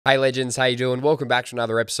Hey legends, how you doing? Welcome back to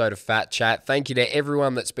another episode of Fat Chat. Thank you to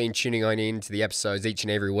everyone that's been tuning on in to the episodes each and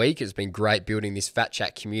every week. It's been great building this Fat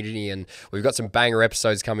Chat community, and we've got some banger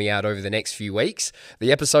episodes coming out over the next few weeks.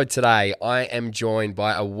 The episode today, I am joined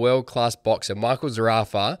by a world-class boxer, Michael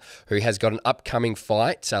Zerafa, who has got an upcoming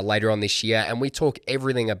fight later on this year, and we talk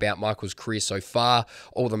everything about Michael's career so far,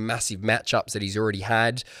 all the massive matchups that he's already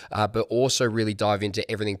had, but also really dive into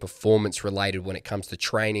everything performance-related when it comes to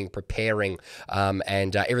training, preparing,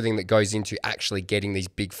 and everything that goes into actually getting these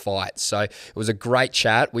big fights. So it was a great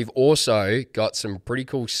chat. We've also got some pretty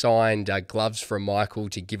cool signed gloves from Michael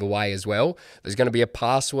to give away as well. There's going to be a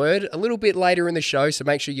password a little bit later in the show, so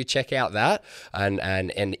make sure you check out that.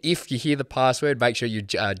 And if you hear the password, make sure you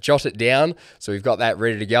jot it down. So we've got that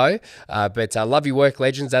ready to go. But love your work,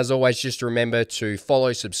 legends. As always, just remember to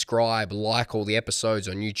follow, subscribe, like all the episodes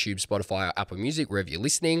on YouTube, Spotify, or Apple Music, wherever you're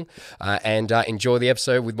listening, and enjoy the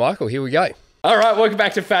episode with Michael. Here we go. All right, welcome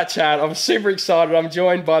back to Fat Chat. I'm super excited. I'm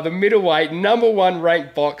joined by the middleweight #1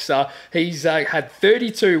 ranked boxer. He's had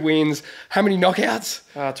 32 wins. How many knockouts?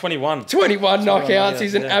 21. 21 knockouts.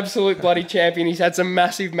 He's an absolute bloody champion. He's had some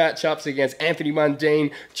massive matchups against Anthony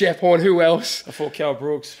Mundine, Jeff Horn, who else? I fought Cal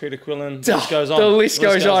Brooks, Peter Quillen. The list goes on. The list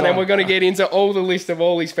goes on, and we're going to get into all the list of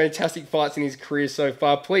all these fantastic fights in his career so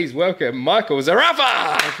far. Please welcome Michael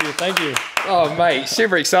Zerafa. Thank you. Oh, mate,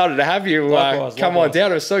 super excited to have you come on likewise.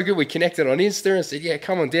 down. It was so good. We connected on Insta and said, yeah,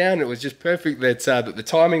 come on down. It was just perfect that the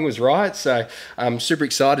timing was right. So I'm super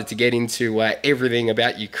excited to get into everything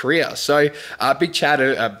about your career. So a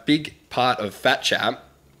big part of Fat Chat,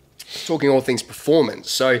 talking all things performance.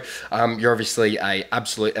 So you're obviously a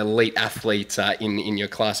absolute elite athlete in your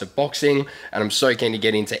class of boxing, and I'm so keen to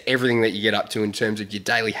get into everything that you get up to in terms of your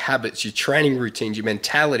daily habits, your training routines, your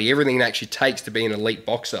mentality, everything it actually takes to be an elite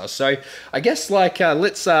boxer. So I guess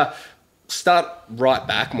let's start right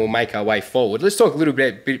back and we'll make our way forward. Let's talk a little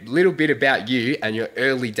bit about you and your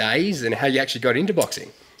early days and how you actually got into boxing.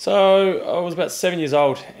 So I was about 7 years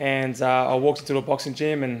old, and I walked into a boxing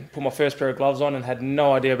gym and put my first pair of gloves on and had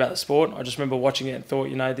no idea about the sport. I just remember watching it and thought,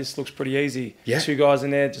 this looks pretty easy. Yeah. Two guys in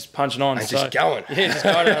there just punching on. And just going. Yeah, just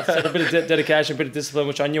going. I had a bit of dedication, a bit of discipline,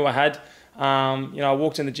 which I knew I had. I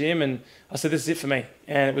walked in the gym and I said, this is it for me.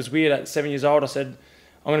 And it was weird. At 7 years old, I said,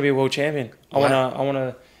 I'm going to be a world champion. Wow. I want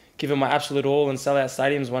to give it my absolute all and sell out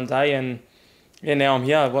stadiums one day. And yeah, now I'm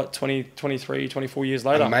here, 23, 24 years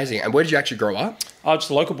later. Amazing. And where did you actually grow up? I was just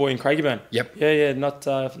a local boy in Craigieburn. Yep. Yeah, not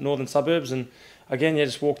northern suburbs. And again,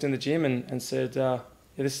 just walked in the gym and said,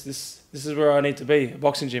 this is where I need to be, a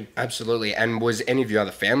boxing gym. Absolutely. And was any of your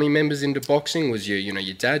other family members into boxing? Was your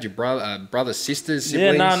dad, your brother, sisters,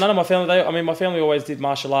 siblings? Yeah, no, none of my family. My family always did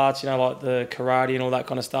martial arts, like the karate and all that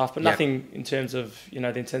kind of stuff, but nothing in terms of, the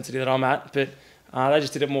intensity that I'm at. But they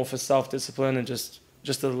just did it more for self-discipline and just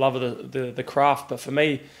the love of the craft. But for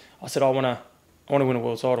me, I said I want to win a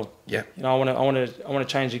world title. Yeah. I want to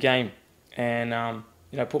change the game, and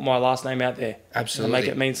put my last name out there. Absolutely. And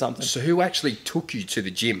make it mean something. So who actually took you to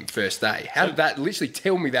the gym first day? How did that literally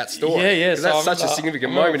tell me that story? Yeah. So that's such a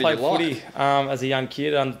significant moment in your life. Footy, as a young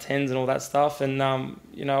kid, under 10s and all that stuff, and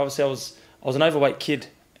obviously I was an overweight kid,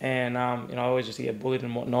 and I always used to get bullied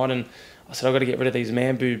and whatnot, and I said, I've got to get rid of these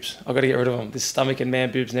man boobs. I've got to get rid of them. This stomach and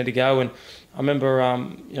man boobs need to go. And I remember,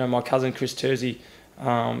 my cousin Chris Tersey,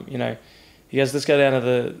 he goes, let's go down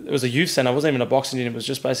to it was a youth centre. It wasn't even a boxing gym. It was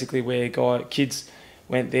just basically where kids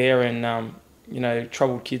went there and,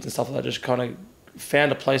 troubled kids and stuff like that, just kind of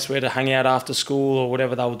found a place where to hang out after school or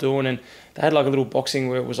whatever they were doing. And they had like a little boxing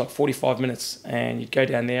where it was like 45 minutes, and you'd go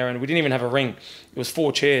down there, and we didn't even have a ring. It was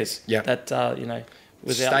 4 chairs that,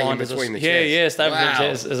 was outlined as between the chairs. Yeah, stay between the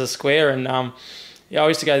chairs as a square. And I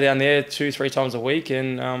used to go down there 2-3 times a week,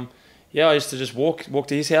 and I used to just walk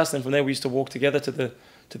to his house, and from there we used to walk together to the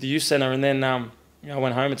youth centre. And then I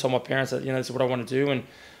went home and told my parents that this is what I want to do, and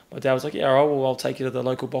my dad was like, yeah, all right, well, I'll take you to the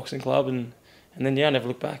local boxing club, and then I never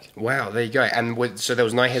looked back. Wow, there you go. And so there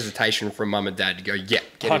was no hesitation from mum and dad to go, get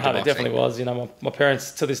into boxing. There definitely was. My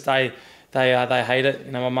parents to this day, they hate it.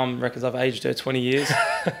 My mum reckons I've aged her 20 years.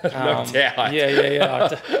 No doubt.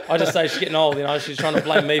 Yeah. I just say she's getting old. She's trying to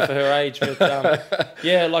blame me for her age. But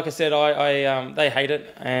like I said, they hate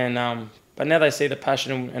it. And but now they see the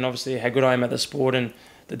passion and obviously how good I am at the sport and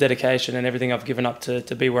the dedication and everything I've given up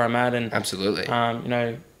to be where I'm at. And absolutely.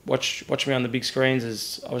 Watch me on the big screens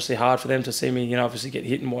is obviously hard for them to see me. Obviously get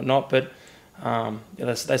hit and whatnot. But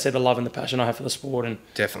they see the love and the passion I have for the sport, and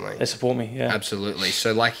definitely they support me. Yeah, absolutely.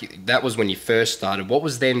 So like that was when you first started. What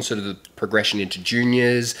was then sort of the progression into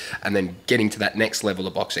juniors and then getting to that next level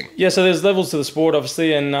of boxing? Yeah, so there's levels to the sport,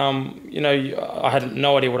 obviously, and I had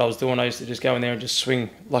no idea what I was doing. I used to just go in there and just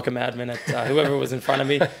swing like a madman at whoever was in front of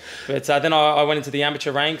me. But then I went into the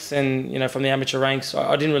amateur ranks, and from the amateur ranks,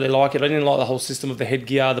 I didn't really like it. I didn't like the whole system of the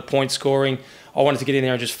headgear, the point scoring. I wanted to get in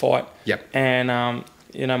there and just fight. Yep. And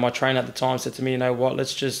my trainer at the time said to me,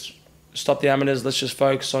 let's just stop the amateurs. Let's just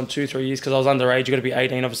focus on 2-3 years, because I was underage. You got to be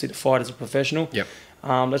 18, obviously, to fight as a professional. Yep.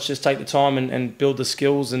 Let's just take the time and build the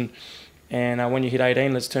skills, and when you hit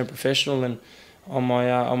 18, let's turn professional. And on my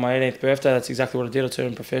 18th birthday, that's exactly what I did. I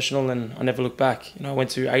turned professional, and I never looked back. I went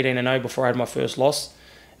to 18-0 before I had my first loss,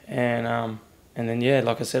 and then,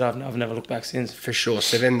 like I said, I've never looked back since. For sure.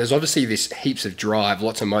 So then there's obviously this heaps of drive,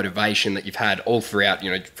 lots of motivation that you've had all throughout,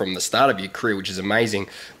 from the start of your career, which is amazing.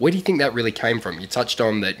 Where do you think that really came from? You touched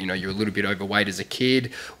on that, you're a little bit overweight as a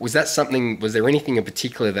kid. Was there anything in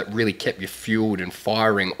particular that really kept you fueled and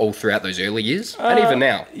firing all throughout those early years? And even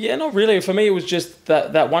now? Yeah, not really. For me, it was just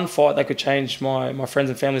that one fight that could change my friends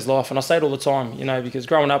and family's life. And I say it all the time, because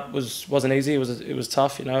growing up wasn't easy. It was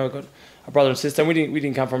tough, I got a brother and sister, and we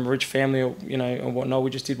didn't come from a rich family or whatnot.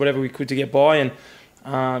 We just did whatever we could to get by, and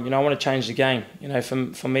I want to change the game.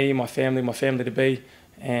 For me, my family to be,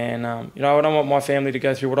 and I don't want my family to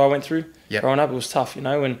go through what I went through. Yep. Growing up, it was tough, and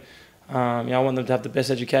I want them to have the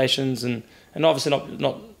best educations, and obviously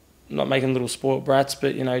not making little spoiled brats,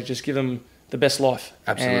 but just give them the best life.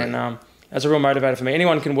 Absolutely. And that's a real motivator for me.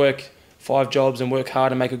 Anyone can work 5 jobs and work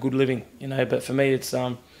hard and make a good living, but for me, it's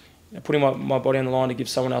putting my body on the line to give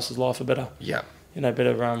someone else's life a better,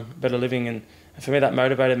 better living, and for me that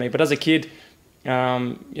motivated me. But as a kid,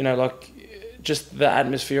 just the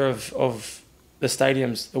atmosphere of the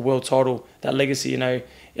stadiums, the world title, that legacy.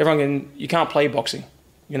 You can't play boxing.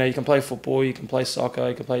 You can play football, you can play soccer,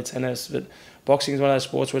 you can play tennis, but boxing is one of those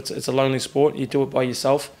sports where it's a lonely sport. You do it by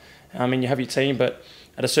yourself. You have your team, but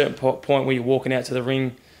at a certain point where you're walking out to the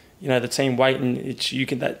ring, the team wait, and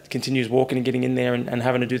that continues walking and getting in there and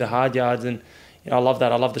having to do the hard yards, and I love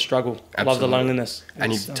that. I love the struggle. Absolutely. I love the loneliness.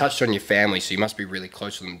 And you've touched on your family, so you must be really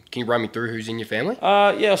close to them. Can you run me through who's in your family?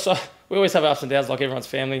 Yeah, so we always have ups and downs like everyone's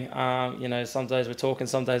family. Some days we're talking,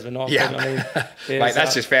 some days we're not. Yeah. Mate,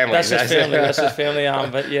 that's just family. That's just family. That's just family.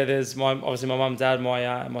 But yeah, there's obviously my mum, dad,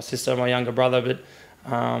 my sister, my younger brother. But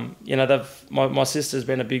my sister's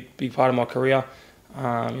been a big part of my career.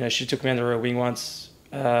 She took me under her wing once.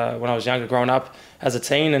 When I was younger, growing up as a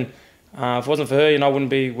teen, and if it wasn't for her, I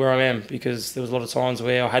wouldn't be where I am, because there was a lot of times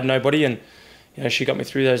where I had nobody, and she got me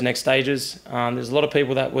through those next stages. There's a lot of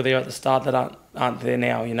people that were there at the start that aren't there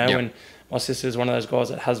now, Yep. And my sister is one of those guys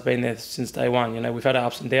that has been there since day one. We've had our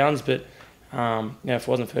ups and downs, but if it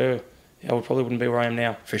wasn't for her, I probably wouldn't be where I am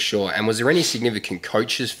now. For sure. And was there any significant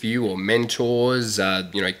coaches for you or mentors,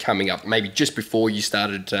 coming up maybe just before you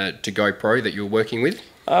started to go pro that you were working with?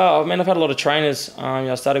 I've had a lot of trainers.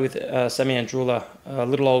 I started with Sammy Andrula, a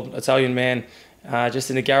little old Italian man, just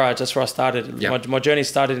in the garage. That's where I started. Yep. My journey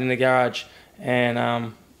started in the garage,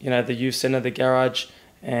 and the youth centre, the garage,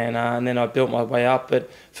 and then I built my way up. But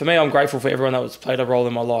for me, I'm grateful for everyone that was played a role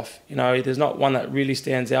in my life. There's not one that really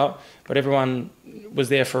stands out, but everyone was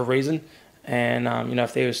there for a reason. And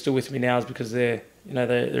if they're still with me now, it's because they're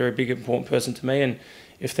a big important person to me. And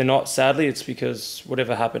if they're not, sadly, it's because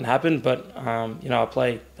whatever happened. But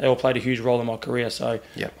they all played a huge role in my career. So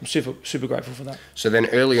Yep. I'm super grateful for that. So then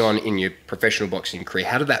early on in your professional boxing career,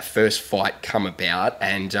 how did that first fight come about,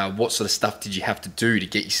 and what sort of stuff did you have to do to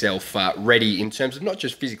get yourself ready in terms of not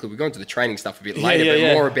just physically, we'll go into the training stuff a bit later,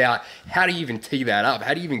 but more about how do you even tee that up?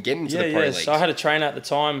 How do you even get into the pro leagues? So I had a trainer at the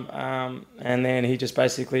time, and then he just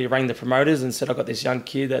basically rang the promoters and said, I've got this young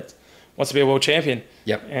kid that wants to be a world champion.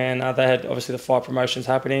 Yep. And they had obviously the fight promotions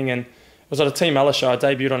happening, and it was at a Team Alice show. I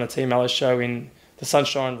debuted on a Team Alice show in the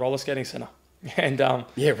Sunshine Roller Skating Centre. And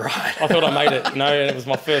yeah, right. I thought I made it, and it was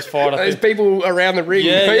my first fight. There's people around the ring.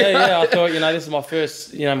 Yeah. I thought, this is my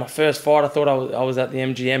first fight. I thought I was at the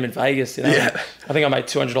MGM in Vegas. Yeah. I think I made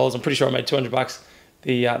 $200. I'm pretty sure I made $200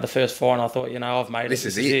 the first fight, and I thought, I've made it. This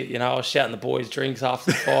is it. I was shouting the boys drinks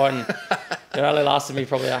after the fight, and it only lasted me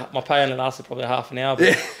my pay only lasted probably half an hour.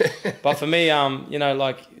 But for me,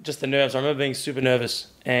 just the nerves. I remember being super nervous,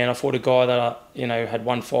 and I fought a guy that had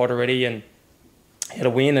one fight already and had a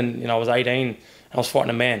win, and I was 18 and I was fighting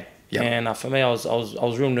a man. Yep. And for me, I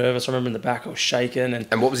was real nervous. I remember in the back I was shaking.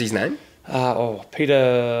 And what was his name?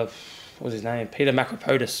 Peter. What was his name? Peter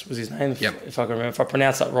Macropodis was his name. Yep. If I can remember, if I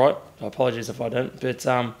pronounce that right, apologies if I don't. But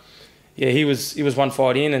he was one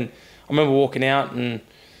fight in, and I remember walking out, and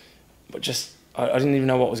I didn't even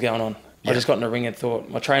know what was going on. I just got in the ring and thought,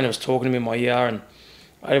 my trainer was talking to me in my ear and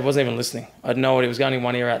I wasn't even listening. I had no idea. It was going in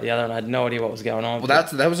one ear out the other and I had no idea what was going on. Well,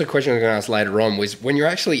 that was a question I was going to ask later on, was when you're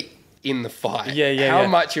actually in the fight, how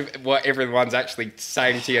much of what everyone's actually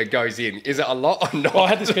saying to you goes in? Is it a lot or not? Well, I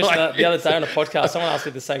had this question the other day on a podcast. Someone asked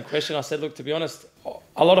me the same question. I said, look, to be honest,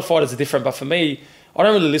 a lot of fighters are different, but for me, I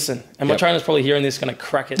don't really listen. And my trainer's probably hearing this, going to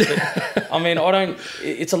crack it. But, I mean,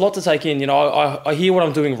 it's a lot to take in. You know, I hear what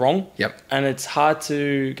I'm doing wrong. Yep. And it's hard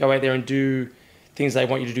to go out there and do things they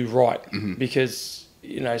want you to do right. Because,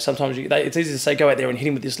 you know, sometimes it's easy to say, go out there and hit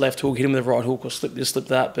him with this left hook, hit him with the right hook, or slip this, slip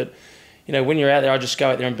that. But, you know, when you're out there, I just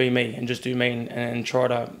go out there and be me and just do me and try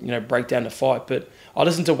to, you know, break down the fight. But I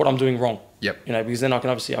listen to what I'm doing wrong. Yep. You know, because then I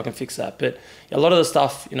can fix that. But a lot of the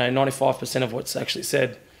stuff, you know, 95% of what's actually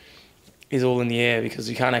said is all in the air because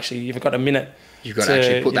you haven't got a minute. You've got to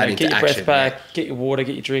actually put that into action. Get your breath back, yeah. Get your water,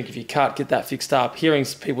 get your drink. If you cut, get that fixed up. Hearing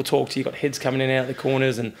people talk to you, got heads coming in and out of the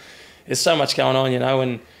corners, and there's so much going on, you know.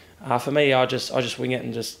 And for me, I just wing it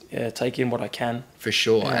and just take in what I can. For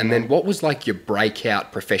sure. And then what was like your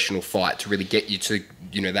breakout professional fight to really get you to,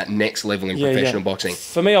 you know, that next level in professional boxing?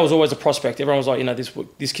 For me, I was always a prospect. Everyone was like, you know,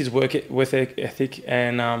 this kid's work ethic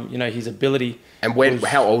and, you know, his ability. And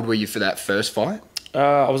how old were you for that first fight?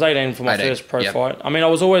 I was 18 for my first pro yep. fight. I mean, I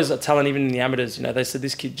was always a talent even in the amateurs. You know, they said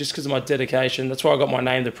this kid, just because of my dedication, that's why I got my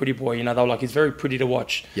name, the pretty boy. You know, they were like, he's very pretty to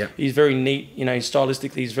watch. Yep. He's very neat. You know,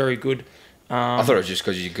 stylistically, he's very good. I thought it was just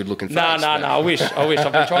because you're good looking face. No, I wish. I've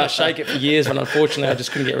been trying to shake it for years, but unfortunately, I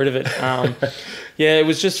just couldn't get rid of it. It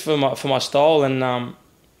was just for my style. And,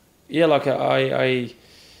 like I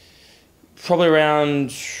probably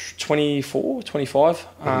around 24, 25,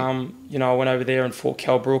 you know, I went over there and fought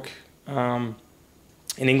Cal Brook,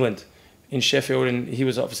 in England, in Sheffield, and he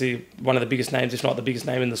was obviously one of the biggest names, if not the biggest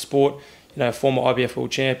name in the sport. You know, former IBF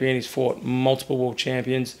world champion. He's fought multiple world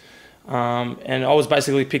champions, and I was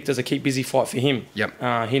basically picked as a keep busy fight for him.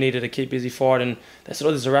 Yep. He needed a keep busy fight, and they said, "Oh,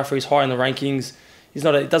 there's Zerafa. He's high in the rankings.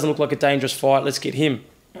 It doesn't look like a dangerous fight. Let's get him."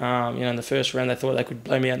 You know, in the first round, they thought they could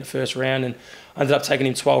blow me out in the first round, and I ended up taking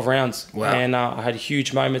him 12 rounds. Wow. And I had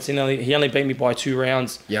huge moments. He only beat me by 2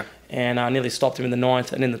 rounds. Yeah. And I nearly stopped him in the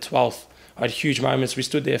 9th, and in the 12th. I had huge moments. We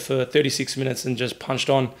stood there for 36 minutes and just punched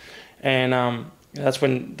on. And that's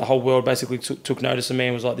when the whole world basically took notice of me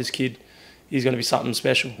and was like, this kid, he's going to be something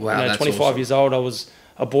special. Wow, you know, that's 25 awesome. years old, I was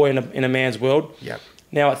a boy in a man's world. Yeah.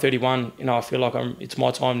 Now at 31, you know, I feel like it's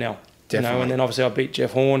my time now. Definitely. You know, and then obviously I beat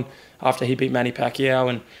Jeff Horn after he beat Manny Pacquiao,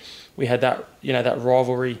 and we had that, you know, that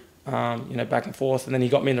rivalry, you know, back and forth. And then he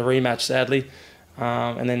got me in the rematch, sadly.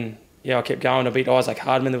 And then, I kept going. I beat Isaac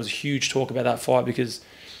Hardman. There was a huge talk about that fight because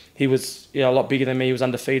he was, you know, a lot bigger than me. He was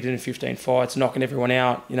undefeated in 15 fights, knocking everyone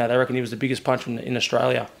out. You know, they reckon he was the biggest puncher in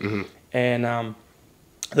Australia. Mm-hmm. And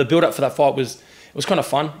the build-up for that fight was kind of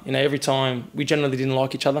fun. You know, every time we generally didn't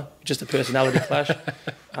like each other, just a personality clash.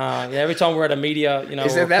 Every time we're at a media, you know.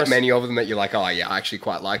 Is there that many of them that you're like, oh yeah, I actually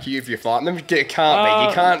quite like you if you're fighting them? It can't be.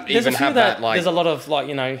 You can't even have that like. There's a lot of like,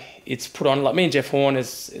 you know, it's put on. Like me and Jeff Horn,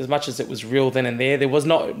 as much as it was real then and there was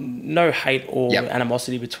no hate or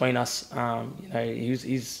animosity between us. You know,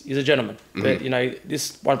 he's a gentleman. Mm-hmm. But you know,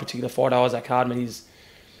 this one particular fighter, Isaac Hardman,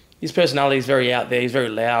 his personality is very out there. He's very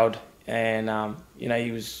loud, and you know,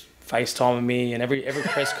 he was FaceTiming me, and every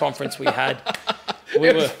press conference we had. We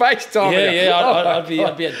were FaceTiming.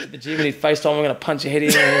 I'd be at the gym and he'd FaceTime. I'm going to punch your head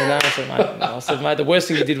in. And I said, mate, the worst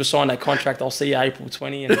thing you did was sign that contract. I'll see you April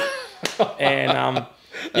 20. And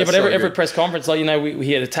but every press conference, like, you know,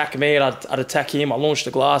 he'd attack me, I'd attack him. I launched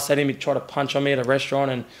a glass at him. He'd try to punch on me at a restaurant,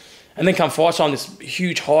 and then come fight time, this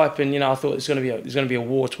huge hype, and you know, I thought it was going to be a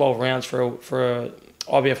war, 12 rounds for a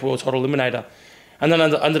IBF world title eliminator. And then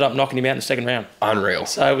I ended up knocking him out in the second round. Unreal.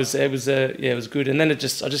 So it was good. And then I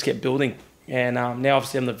just kept building. And now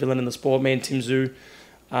obviously I'm the villain in the sport, me and Tim Zhu.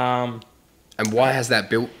 And why has that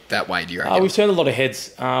built that way, do you reckon? We've turned a lot of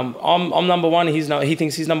heads. I'm number one. He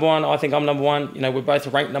thinks he's number one. I think I'm number one. You know, we're both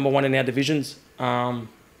ranked number one in our divisions. And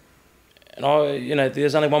you know,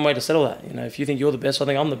 there's only one way to settle that. You know, if you think you're the best, I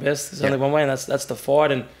think I'm the best. There's only one way, and that's the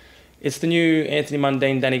fight. And it's the new Anthony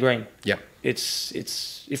Mundine, Danny Green. Yeah. It's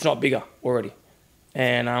if not bigger already.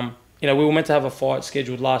 And you know, we were meant to have a fight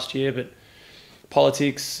scheduled last year, but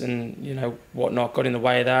politics and, you know, whatnot got in the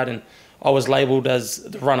way of that, and I was labelled as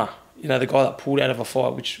the runner, you know, the guy that pulled out of a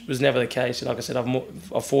fight, which was never the case. Like I said, I've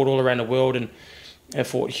fought all around the world and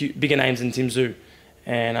fought bigger names than Tim Zhu,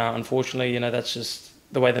 and unfortunately, you know, that's just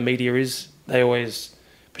the way the media is. They always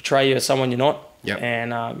portray you as someone you're not. Yep.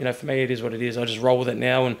 And you know, for me, it is what it is. I just roll with it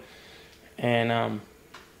now, and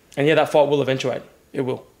that fight will eventuate. It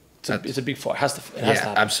will. it's a big fight. It has to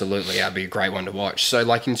happen. Absolutely. That'd be a great one to watch. So,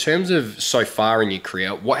 like, in terms of so far in your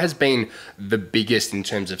career, what has been the biggest in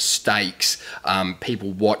terms of stakes,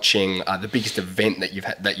 people watching, the biggest event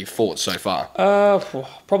that you've fought so far?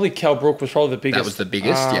 Probably Cal Brook was probably the biggest. That was the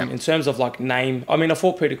biggest, yeah. In terms of like name, I mean, I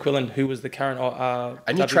fought Peter Quillen, who was the current.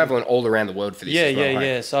 And you're traveling all around the world for this.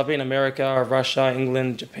 Yeah. So I've been America, Russia,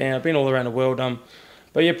 England, Japan. I've been all around the world.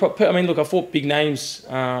 But yeah, I mean, look, I fought big names,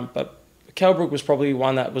 but Cal Brook was probably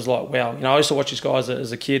one that was like, wow. I used to watch this guy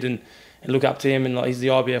as a kid and look up to him, and like he's the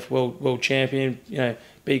IBF world champion.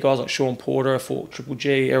 Beat guys like Sean Porter, fought Triple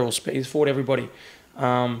G, Errol Spence, he's fought everybody.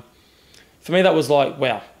 For me, that was like,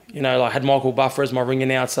 wow. Like I had Michael Buffer as my ring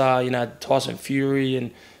announcer. Tyson Fury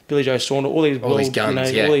and Billy Joe Saunders, all these guns,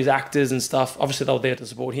 all these actors and stuff. Obviously, they were there to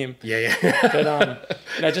support him. Yeah.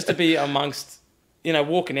 But just to be amongst,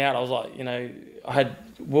 walking out, I was like, I had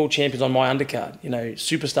world champions on my undercard,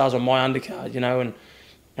 superstars on my undercard, and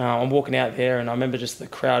I'm walking out there, and I remember just the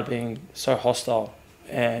crowd being so hostile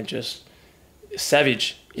and just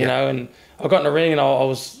savage, you know. And I got in the ring, and I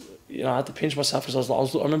was, I had to pinch myself because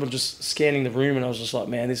I remember just scanning the room, and I was just like,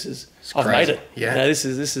 man, I've made it. Yeah. This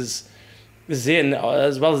is it. And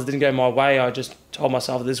as well as it didn't go my way, I just told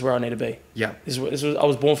myself this is where I need to be. Yeah. I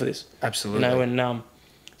was born for this. Absolutely. And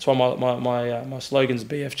that's why my slogan's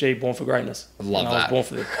BFG, Born for Greatness. I love that. I was born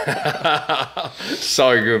for this.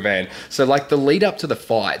 So good, man. So like the lead up to the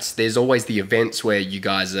fights, there's always the events where you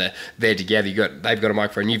guys are there together. They've got a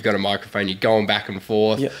microphone, you've got a microphone, you're going back and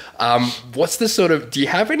forth. Yep. What's the sort of, do you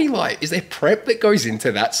have any is there prep that goes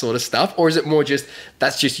into that sort of stuff? Or is it more just,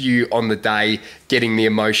 that's just you on the day, getting the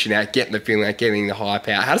emotion out, getting the feeling out, getting the hype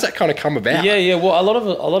out? How does that kind of come about? Yeah. Well, a lot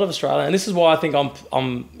of Australia, and this is why I think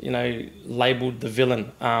I'm labelled the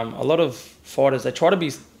villain. A lot of fighters, they try to be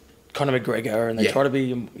Conor McGregor, and they try to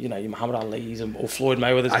be, your Muhammad Ali's or Floyd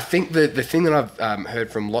Mayweather's. I think the thing that I've heard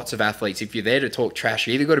from lots of athletes, if you're there to talk trash,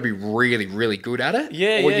 you either got to be really, really good at it,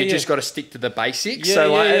 or you just got to stick to the basics.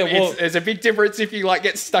 Well, there's a big difference if you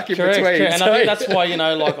get stuck in between. Correct. And I think that's why,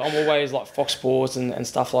 I'm always Fox Sports and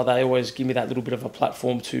stuff like that. They always give me that little bit of a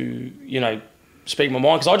platform to, speak my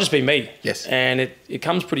mind, because I just be me. Yes. And it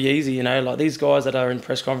comes pretty easy, like these guys that are in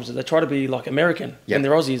press conferences, they try to be like American and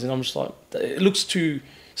they're Aussies, and I'm just like, it looks too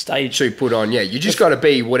staged. Too put on, You just got to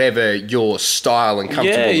be whatever your style and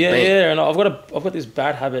comfortable with being. Yeah. And I've got this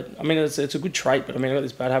bad habit. I mean, it's a good trait, but I mean, I've got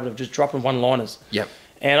this bad habit of just dropping one-liners. Yep.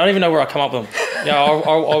 And I don't even know where I come up with them.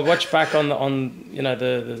 I'll watch back on the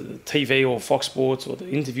TV or Fox Sports or the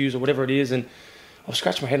interviews or whatever it is, and I'll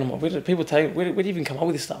scratch my head and I'm like, where do people where do you even come up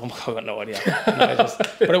with this stuff? I'm like, I've got no idea.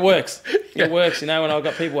 But it works. It works, and I've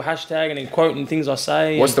got people hashtagging and quoting things I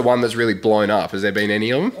say. What's the one that's really blown up? Has there been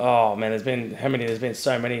any of them? Oh, man, there's been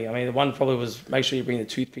so many. I mean, the one probably was, make sure you bring the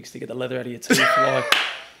toothpicks to get the leather out of your teeth.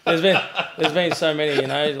 There's been so many,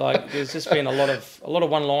 there's just been a lot of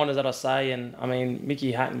one-liners that I say, and I mean,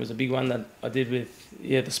 Mickey Hatton was a big one that I did with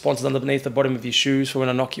the sponsors underneath the bottom of your shoes for when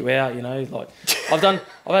I knock you out, I've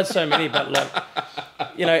had so many, but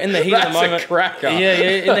in the heat of the moment, that's a cracker.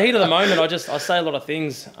 In the heat of the moment, I say a lot of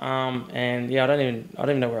things, and I don't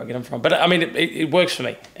even know where I get them from, but I mean, it works for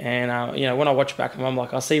me, and when I watch back, I'm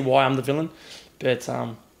like, I see why I'm the villain, but it's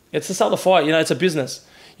to sell the fight, it's a business.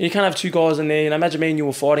 You can't have two guys in there. Imagine me and you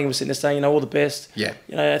were fighting. We're sitting there saying, all the best. Yeah.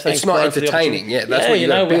 Thanks, it's not entertaining. Yeah, that's what you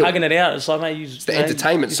got to build. We're hugging it out. It's like, mate, it's the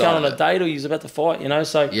entertainment side. You're going on a date or you're about to fight.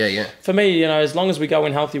 So yeah. For me, as long as we go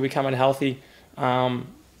in healthy, we come in healthy.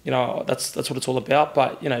 That's what it's all about.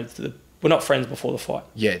 But we're not friends before the fight.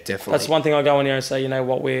 Yeah, definitely. That's one thing I go in there and say,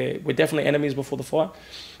 we're definitely enemies before the fight.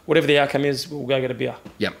 Whatever the outcome is, we'll go get a beer.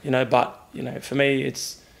 Yep. But for me,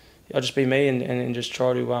 I'll just be me and just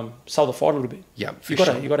try to sell the fight a little bit. Yeah, you got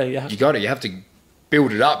to. You have to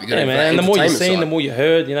build it up. You got to. Man. And the more you're seen, the more you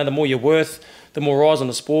heard. The more you're worth. The more eyes on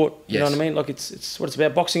the sport. You know what I mean? It's what it's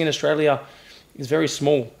about. Boxing in Australia is very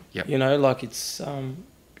small. Yep.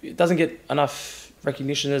 It doesn't get enough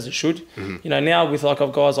recognition as it should. Mm-hmm. Now with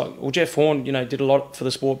guys like Jeff Horn, did a lot for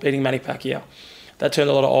the sport, beating Manny Pacquiao. That turned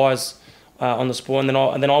a lot of eyes on the sport. And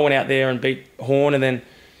then I went out there and beat Horn, and then.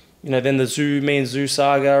 Then the me and Zoo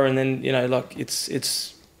saga, and then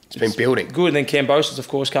it's been building good. And then Cambosis, of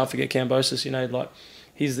course, can't forget Cambosis.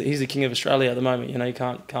 He's the king of Australia at the moment. You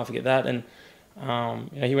can't forget that. And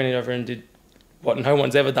he went over and did what no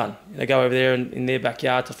one's ever done. Go over there in their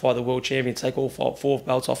backyard to fight the world champion, take all four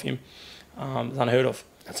belts off him. It's unheard of.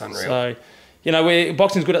 That's unreal. So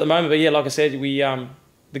boxing's good at the moment, but like I said, we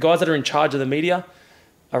the guys that are in charge of the media.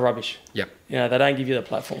 are rubbish. Yep. You know, they don't give you the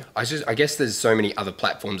platform. I guess there's so many other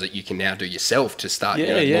platforms that you can now do yourself to start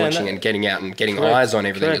Yeah, launching and getting out and getting Correct. eyes on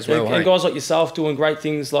everything as well. And guys like yourself doing great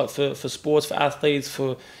things like for sports, for athletes,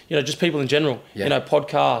 for, you know, just people in general. Yeah. You know,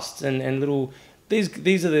 podcasts and little.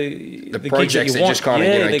 These are the projects that you want. just kind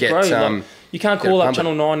of get like, you can't call up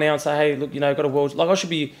Channel 9 now and say, hey, look, you know, got a world, like I should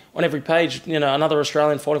be on every page, you know, another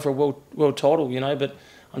Australian fighting for a world title, you know, but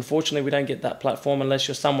unfortunately we don't get that platform unless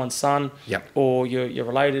you're someone's son. Yep. Or you're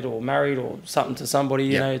related or married or something to somebody.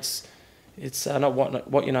 You know, it's not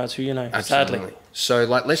what you know, it's who you know. Absolutely. Sadly. So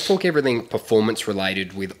like, let's talk everything performance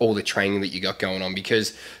related with all the training that you got going on,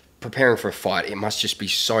 because preparing for a fight, it must just be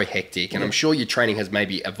so hectic. And I'm sure your training has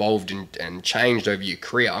maybe evolved and changed over your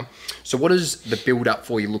career. So what does the build up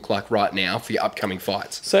for you look like right now for your upcoming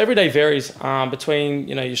fights? So every day varies between,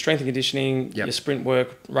 you know, your strength and conditioning, your sprint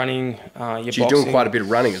work, running, your boxing. You're doing quite a bit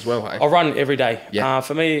of running as well, hey? I run every day. Yeah.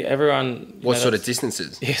 For me, everyone... What sort of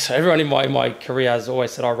distances? Yeah, so everyone in my career has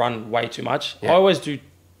always said I run way too much. Yeah. I always do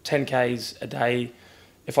 10Ks a day.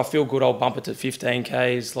 If I feel good, I'll bump it to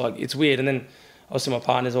 15Ks. Like, it's weird. And then obviously my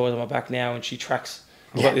partner's always on my back now and she tracks.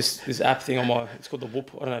 I've got this app thing on it's called the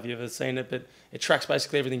Whoop. I don't know if you've ever seen it, but it tracks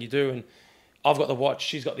basically everything you do. And I've got the watch,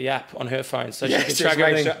 she's got the app on her phone, so she can track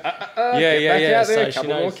everything. Yeah. So a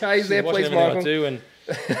couple more Ks there, please, Michael. I do, and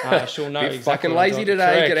she'll know exactly. Fucking lazy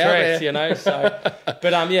today. Get out there. You know. So,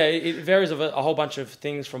 but it varies of a whole bunch of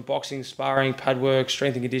things from boxing, sparring, pad work,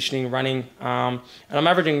 strength and conditioning, running, and I'm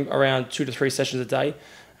averaging around 2 to 3 sessions a day.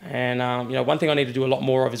 And you know, one thing I need to do a lot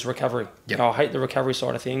more of is recovery. Yep. You know, I hate the recovery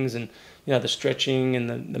side of things, and you know, the stretching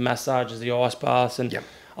and the massages, the ice baths, and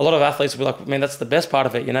a lot of athletes will be like, man, that's the best part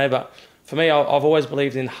of it, you know. But for me, I've always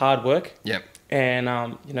believed in hard work. Yep. And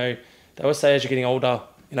you know, they always say as you're getting older,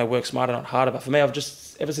 you know, work smarter, not harder. But for me, I've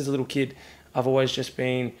just ever since a little kid, I've always just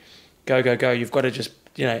been go. You've got to just,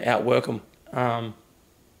 you know, outwork them. And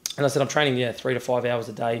I said I'm training 3 to 5 hours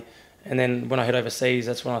a day. And then when I head overseas,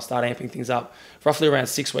 that's when I start amping things up. Roughly around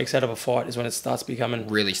 6 weeks out of a fight is when it starts becoming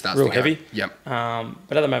real heavy. Yep.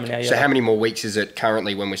 But at the moment now, So how many more weeks is it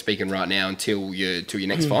currently when we're speaking right now until your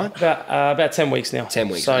next fight? About 10 weeks now. 10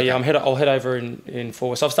 weeks. So okay. I'll head over in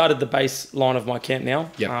 4. So I've started the baseline of my camp now,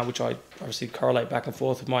 which I obviously correlate back and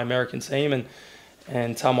forth with my American team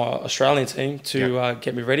and tell my Australian team to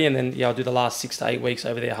get me ready, and then I'll do the last 6 to 8 weeks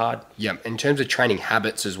over there hard. Yeah. In terms of training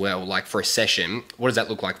habits as well, like for a session, what does that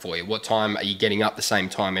look like for you? What time are you getting up the same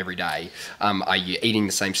time every day? Are you eating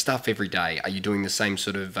the same stuff every day? Are you doing the same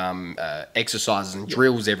sort of exercises and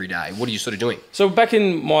drills every day? What are you sort of doing? So back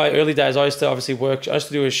in my early days, I used to obviously work. I used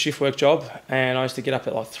to do a shift work job, and I used to get up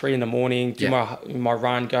at like 3 in the morning, do my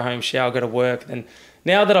run, go home, shower, go to work, then.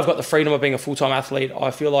 Now that I've got the freedom of being a full-time athlete, I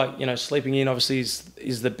feel like, you know, sleeping in obviously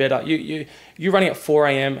is the better. You're running at 4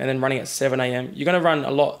 a.m. and then running at 7 a.m. You're going to run a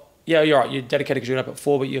lot. Yeah, you're right. You're dedicated because you're up at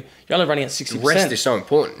 4, but you're only running at 60%. Rest is so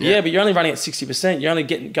important. Yeah, but you're only running at 60%. You're only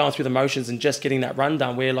going through the motions and just getting that run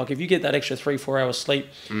done. Where like if you get that extra 3-4 hours sleep,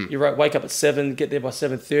 you wake up at 7, get there by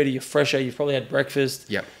 7:30. You're fresher. You've probably had breakfast.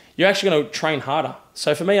 Yep. You're actually going to train harder.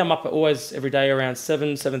 So for me, I'm up always every day around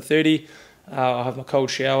 7:30. I'll have my cold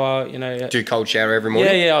shower, you know. Do cold shower every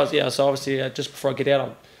morning? Yeah. So obviously, just before I get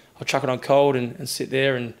out, I'll chuck it on cold and sit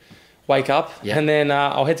there and wake up. Yeah. And then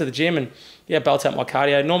I'll head to the gym and, belt out my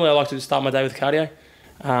cardio. Normally, I like to start my day with cardio,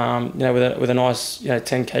 you know, with a nice,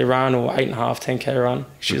 10K run or 8.5, 10K run.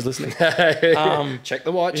 She's listening. Check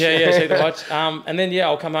the watch. Yeah, check the watch. And then,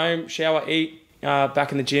 I'll come home, shower, eat.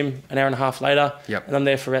 Back in the gym an hour and a half later, and I'm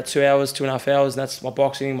there for about 2 hours, 2.5 hours, and that's my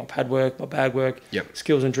boxing, my pad work, my bag work,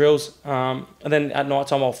 skills and drills. And then at night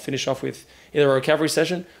time, I'll finish off with either a recovery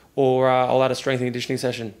session or I'll add a strength and conditioning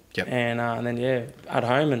session. And then at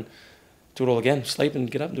home and do it all again, sleep and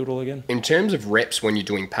get up and do it all again. In terms of reps when you're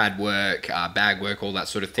doing pad work, bag work, all that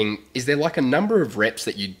sort of thing, is there like a number of reps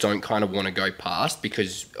that you don't kind of want to go past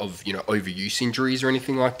because of, overuse injuries or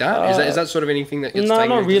anything like that? Is that sort of anything that gets taken?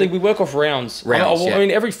 No, not really. We work off rounds. I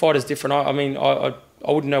mean, every fight is different. I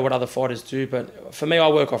wouldn't know what other fighters do, but for me, I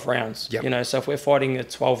work off rounds. So if we're fighting a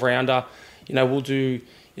 12-rounder, we'll do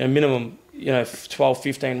minimum 12,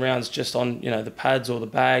 15 rounds just on, the pads or the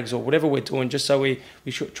bags or whatever we're doing, just so we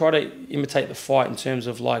should try to imitate the fight in terms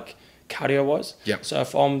of like cardio wise. So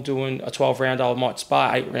if I'm doing a 12 rounder, I might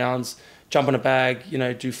spar 8 rounds, jump on a bag,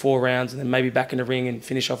 do 4 rounds, and then maybe back in the ring and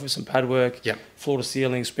finish off with some pad work, floor to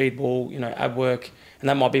ceiling, speed ball, ab work, and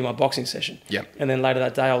that might be my boxing session. And then later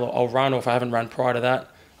that day I'll run, or if I haven't run prior to that,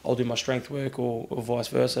 I'll do my strength work or vice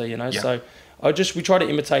versa, So we try to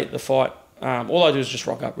imitate the fight. All I do is just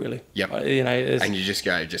rock up, really. And you just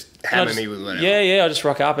go, hammer me with whatever. I just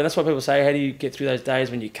rock up. And that's why people say, how do you get through those days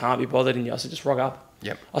when you can't be bothered? And I said, just rock up.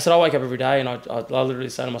 I said, I wake up every day and I literally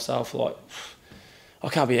say to myself, like, I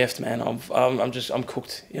can't be effed, man. I'm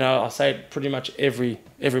cooked. You know, I say it pretty much every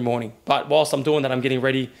morning. But whilst I'm doing that, I'm getting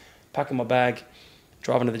ready, packing my bag,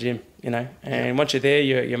 driving to the gym, you know. And once you're there,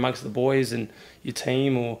 you're amongst the boys and your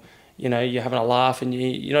team, or, you know, you're having a laugh, and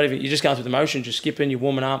you're just going through the motions, you're skipping, you're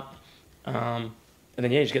warming up. And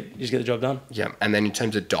then, you just get the job done. Yeah. And then in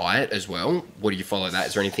terms of diet as well, what do you follow that?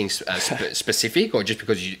 Is there anything specific, or just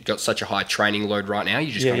because you've got such a high training load right now,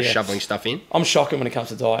 you're just kind of shoveling stuff in? I'm shocking when it comes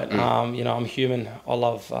to diet. You know, I'm human. I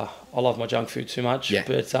love my junk food too much. Yeah.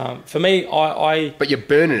 But for me, But you're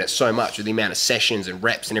burning it so much with the amount of sessions and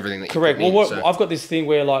reps and everything that you're correct. Well, I've got this thing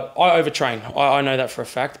where, like, I overtrain. I know that for a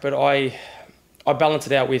fact, but I balance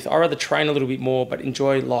it out with, I rather train a little bit more but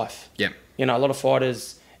enjoy life. Yeah. You know, a lot of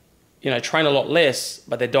fighters, you know, train a lot less,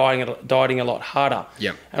 but they're dieting a lot harder.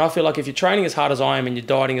 Yeah. And I feel like if you're training as hard as I am and you're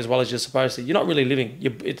dieting as well as you're supposed to, you're not really living.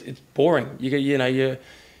 It's boring.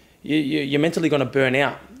 You're mentally going to burn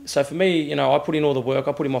out. So for me, you know, I put in all the work.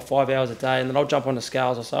 I put in my 5 hours a day, and then I'll jump on the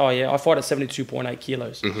scales. I say, oh yeah, I fight at 72.8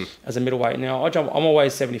 kilos as a middleweight. Now I'm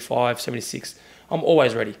always 75, 76. I'm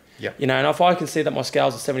always ready. Yeah. You know, and if I can see that my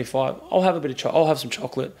scales are 75, I'll have a bit of I'll have some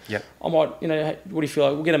chocolate. Yeah. I might, you know, hey, what do you feel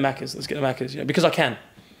like? We'll get a Macca's. Let's get a Macca's. You know, because I can.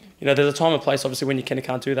 You know, there's a time and place, obviously, when you can and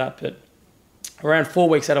can't do that. But around 4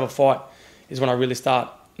 weeks out of a fight is when I really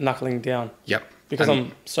start knuckling down. Yep. Because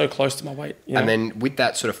I'm so close to my weight. You know? And then with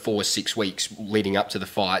that sort of 4 or 6 weeks leading up to the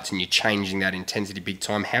fights, and you're changing that intensity big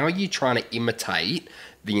time, how are you trying to imitate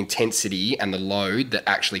the intensity and the load that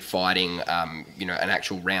actually fighting, you know, an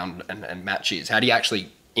actual round and match is? How do you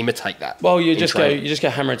actually imitate that? Well, you just go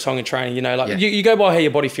hammer and tong in training. You know, like you go by how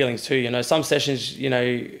your body feelings too. You know, some sessions, you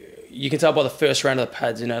know, you can tell by the first round of the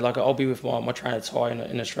pads. You know, like I'll be with my trainer Ty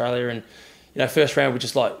in Australia, and you know, first round we're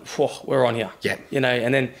just like, we're on here. Yeah. You know,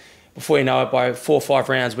 and then before you know it, by 4 or 5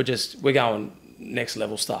 rounds, we're going next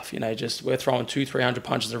level stuff. You know, just we're throwing 200-300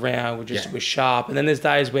 punches around. We're sharp. And then there's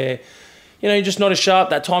days where, you know, you're just not as sharp.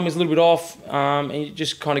 That time is a little bit off, and you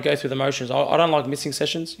just kind of go through the motions. I don't like missing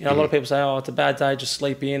sessions. You know, a lot of people say, oh, it's a bad day, just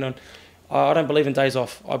sleep in. And I don't believe in days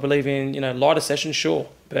off. I believe in, you know, lighter sessions, sure,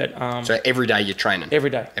 but so every day you're training. Every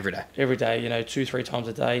day. You know, 2-3 times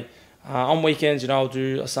a day. On weekends, you know, I'll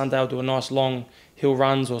do a Sunday. I'll do a nice long hill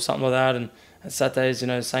runs or something like that, and Saturdays, you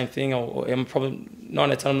know, the same thing. Or I'm probably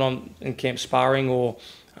 9 out of 10 I'm in camp sparring or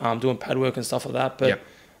doing pad work and stuff like that. But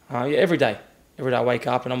every day I wake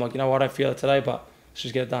up and I'm like, you know what, I don't feel it today, but let's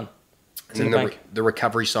just get it done. And then the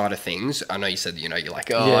recovery side of things, I know you said, you know, you're like,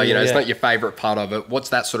 it's not your favourite part of it. What's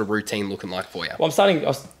that sort of routine looking like for you? Well,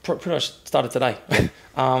 I pretty much started today,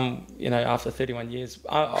 you know, after 31 years.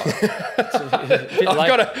 I've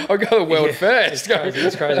got the world first.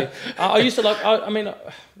 It's crazy. I used to I mean,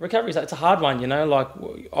 recovery, it's a hard one, you know, like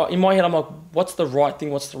in my head, I'm like, what's the right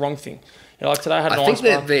thing? What's the wrong thing? You know, like today I had an I think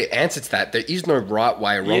that the answer to that, there is no right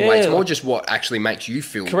way or wrong way. It's more just what actually makes you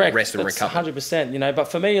feel rest and recover. 100%, you know, but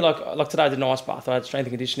for me, like today I did an ice bath. I had strength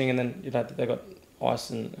and conditioning, and then, you know, they got ice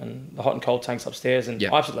and the hot and cold tanks upstairs, and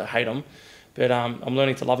I absolutely hate them, but I'm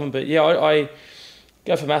learning to love them. But yeah, I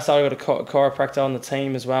go for massage. I got a chiropractor on the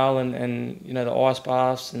team as well, and you know, the ice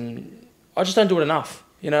baths, and I just don't do it enough.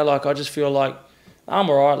 You know, like I just feel like I'm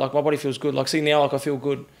all right. Like my body feels good. Like see now, like I feel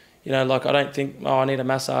good. You know, like I don't think, I need a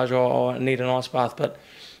massage or I need an ice bath.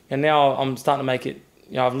 And now I'm starting to make it,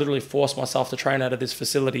 you know, I've literally forced myself to train out of this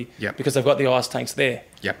facility because they've got the ice tanks there.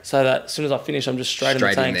 Yep. So that as soon as I finish, I'm just straight in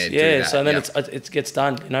the tanks. There, so then it gets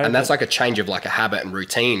done, you know. And that's like a change of like a habit and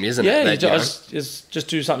routine, isn't it? Yeah, just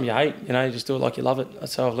do something you hate, you know, just do it like you love it.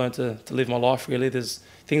 That's how I've learned to live my life, really. There's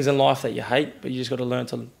things in life that you hate, but you just got to learn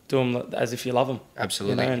to do them as if you love them.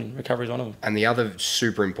 Absolutely. You know, and recovery is one of them. And the other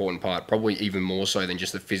super important part, probably even more so than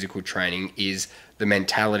just the physical training, is the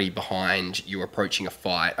mentality behind you approaching a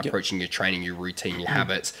fight, approaching your training, your routine, your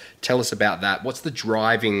habits. Tell us about that. What's the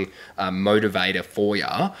driving motivator for you?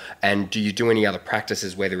 And do you do any other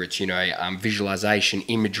practices, whether it's, you know, visualization,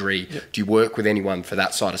 imagery? Do you work with anyone for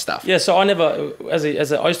that side of stuff? Yeah, so I never, I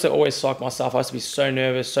used to always psych myself. I used to be so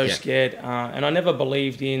nervous, so scared, and I never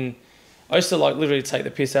believed in. I used to like literally take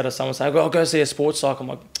the piss out of someone saying, "I'll go see a sports psych." I'm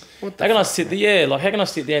like, how can I sit there? Yeah, like how can I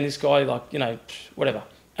sit there and this guy, like, you know, whatever.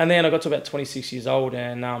 And then I got to about 26 years old,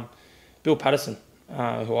 and Bill Patterson,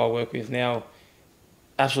 who I work with now,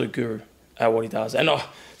 absolute guru at what he does. And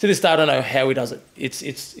to this day, I don't know how he does it.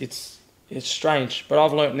 It's strange, but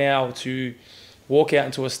I've learnt now to walk out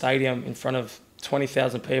into a stadium in front of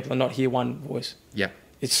 20,000 people and not hear one voice. Yeah,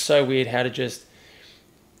 it's so weird how to just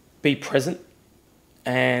be present.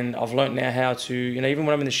 And I've learnt now how to, you know, even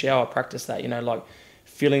when I'm in the shower, I practice that, you know, like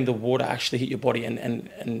feeling the water actually hit your body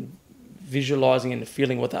and visualizing and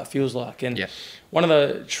feeling what that feels like. And one of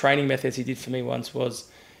the training methods he did for me once was,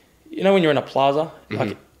 you know, when you're in a plaza,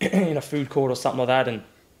 like in a food court or something like that, and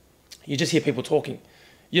you just hear people talking.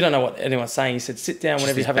 You don't know what anyone's saying. He said, sit down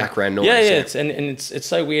whenever you have background noise. Yeah. It's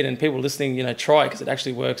so weird, and people listening, try it because it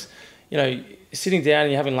actually works. Sitting down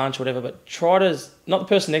and you're having lunch or whatever, but try to, not the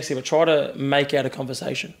person next to you, but try to make out a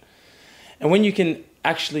conversation. And when you can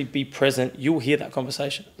actually be present, you'll hear that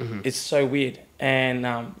conversation. It's so weird. And,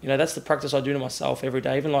 that's the practice I do to myself every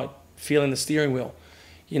day, even like feeling the steering wheel.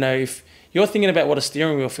 If you're thinking about what a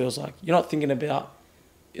steering wheel feels like, you're not thinking about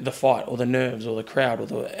the fight or the nerves or the crowd or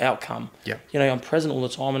the outcome. Yeah. I'm present all the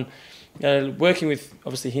time. And, working with,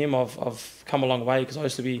 obviously, him, I've come a long way because I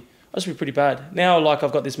used to be pretty bad. Now, like,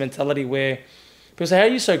 I've got this mentality where people say, how are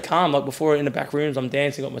you so calm? Like, before in the back rooms, I'm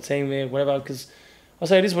dancing, got my team there, whatever, because I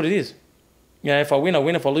say it is what it is. If I win, I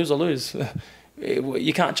win. If I lose, I lose.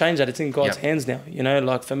 You can't change that. It's in God's hands now.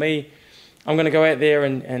 Like for me, I'm going to go out there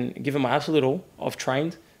and give it my absolute all. I've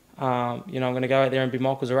trained. I'm going to go out there and be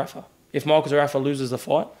Michael Zerafa. If Michael Zerafa loses the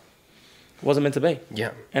fight, it wasn't meant to be.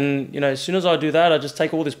 Yeah. And, as soon as I do that, I just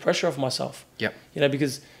take all this pressure off myself. Yeah.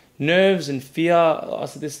 Because nerves and fear, I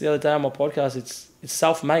said this the other day on my podcast, it's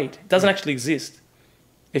self-made. It doesn't actually exist.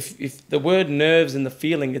 If the word nerves and the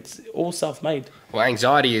feeling, it's all self-made. Well,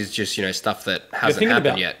 anxiety is just, stuff that hasn't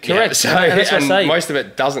happened yet. Correct. Yeah, and that's what I say. Most of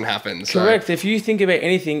it doesn't happen. Correct. If you think about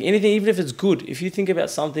anything, even if it's good, if you think about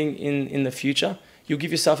something in the future, you'll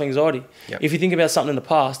give yourself anxiety. Yep. If you think about something in the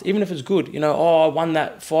past, even if it's good, I won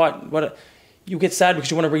that fight, you'll get sad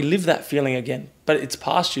because you want to relive that feeling again. But it's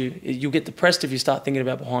past you. You'll get depressed if you start thinking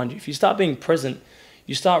about behind you. If you start being present,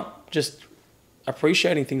 you start just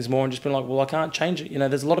appreciating things more and just being like, well, I can't change it.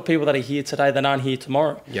 There's a lot of people that are here today that aren't here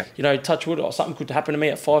tomorrow. Yeah. Touch wood, or something could happen to me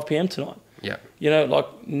at 5 p.m. tonight. Yeah.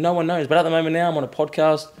 Like no one knows. But at the moment now, I'm on a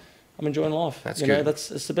podcast. I'm enjoying life. That's good.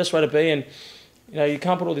 It's the best way to be. And, you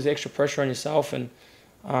can't put all this extra pressure on yourself. And,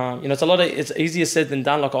 it's easier said than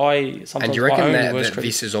done. Like sometimes. And do you reckon that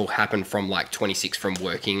this has all happened from like 26 from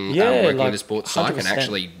working in the sports psych and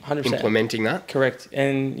actually 100%. Implementing that? Correct.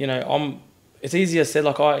 And, it's easier said.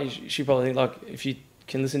 Like she probably think like if you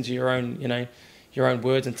can listen to your own, your own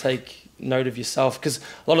words and take note of yourself. Because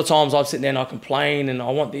a lot of times I'd sit there and I complain and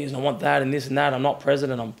I want this and I want that and this and that. I'm not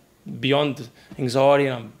present and I'm beyond anxiety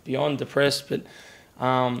and I'm beyond depressed. But,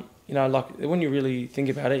 like when you really think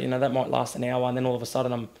about it, that might last an hour and then all of a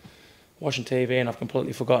sudden I'm watching TV and I've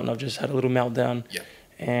completely forgotten. I've just had a little meltdown. Yeah.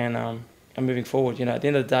 And I'm moving forward. At the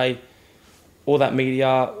end of the day, all that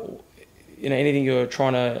media, anything you're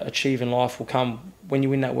trying to achieve in life will come when you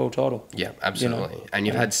win that world title. Yeah, absolutely. And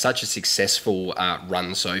you've had such a successful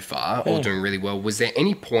run so far, all doing really well. Was there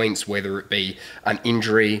any points, whether it be an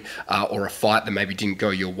injury or a fight that maybe didn't go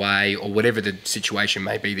your way or whatever the situation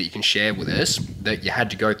may be that you can share with us, that you had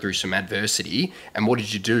to go through some adversity? And what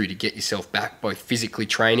did you do to get yourself back, both physically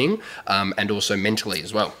training and also mentally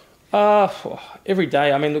as well? Every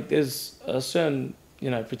day. I mean, look, there's a certain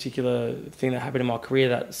particular thing that happened in my career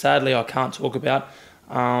that sadly I can't talk about.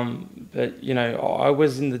 But, I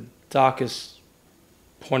was in the darkest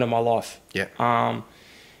point of my life. Yeah. I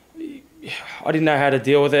didn't know how to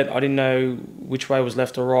deal with it. I didn't know which way was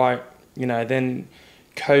left or right. Then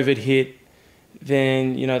COVID hit.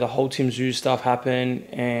 Then, the whole Tim Tszyu stuff happened.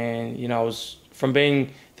 And, I was from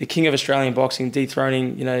being the king of Australian boxing,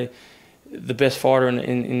 dethroning, the best fighter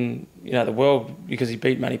in the world because he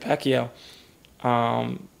beat Manny Pacquiao.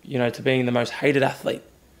 To being the most hated athlete.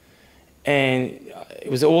 And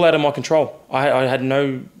it was all out of my control. I had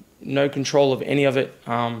no control of any of it.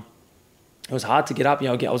 It was hard to get up.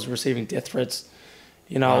 I was receiving death threats.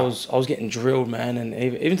 Wow. I was getting drilled, man. And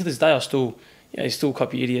even to this day, I still, you still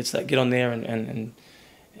copy idiots that get on there and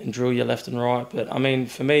drill you left and right. But I mean,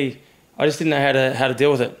 for me, I just didn't know how to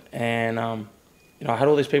deal with it. And I had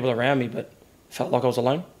all these people around me, but felt like I was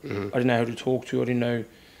alone. Mm-hmm. I didn't know who to talk to. I didn't know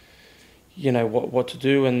what to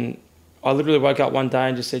do. And I literally woke up one day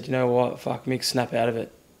and just said, you know what, fuck, Mick, snap out of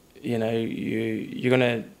it. You're going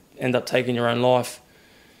to end up taking your own life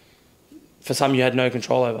for something you had no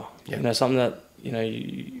control over. Yep. Something that,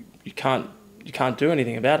 you can't do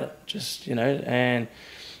anything about it. Just, and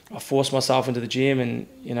I forced myself into the gym and,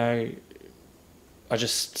 I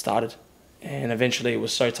just started. And eventually it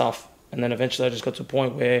was so tough. And then eventually I just got to a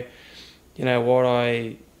point where,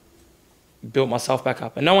 I built myself back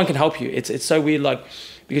up. And no one can help you. It's so weird, like,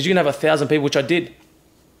 because you can have 1,000 people, which I did.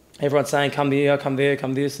 Everyone's saying, come here, come there,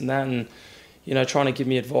 come this and that, and, trying to give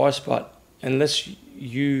me advice. But unless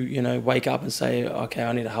you wake up and say, okay,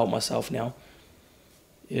 I need to help myself now.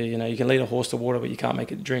 You can lead a horse to water, but you can't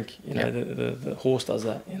make it drink. The horse does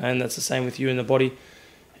that, and that's the same with you in the body.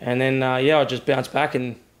 And then, I just bounced back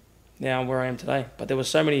and now I'm where I am today. But there were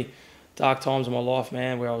so many dark times in my life,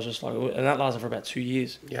 man, where I was just like, and that lasted for about 2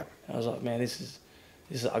 years. Yeah. I was like, man, this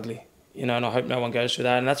this is ugly, you know, and I hope no one goes through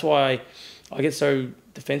that. And that's why I get so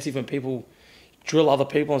defensive when people drill other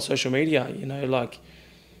people on social media, you know, like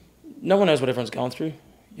no one knows what everyone's going through,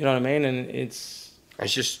 you know what I mean? And it's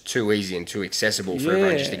just too easy and too accessible for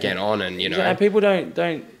everyone just to get on and, you know. And people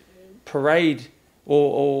don't parade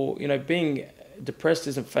or, you know, being depressed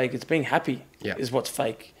isn't fake. It's being happy is what's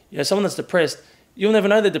fake. You know, someone that's depressed, you'll never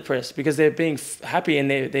know they're depressed because they're being happy and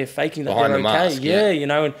they're faking that behind they're the okay. mask, You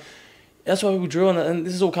know, and that's why we drill on that. And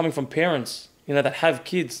this is all coming from parents, you know, that have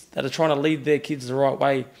kids that are trying to lead their kids the right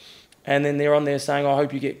way. And then they're on there saying, I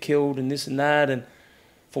hope you get killed and this and that. And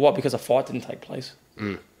for what? Because a fight didn't take place.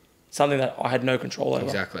 Something that I had no control over.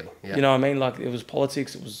 Exactly. Yeah. You know what I mean? Like it was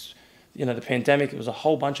politics, it was, you know, the pandemic, it was a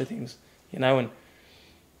whole bunch of things, you know, and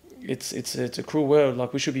it's a cruel world.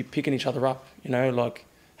 Like we should be picking each other up, you know, like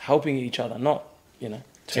helping each other, not, you know,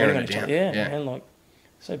 turning on each other. Yeah, man, like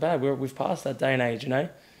so bad. We've passed that day and age, you know,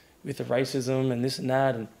 with the racism and this and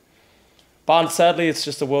that. But sadly, it's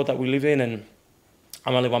just the world that we live in, and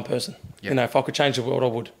I'm only one person. You know, if I could change the world, I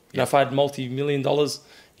would. You know, if I had multi-million dollars,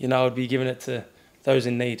 you know, I'd be giving it to those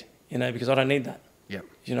in need, you know, because I don't need that.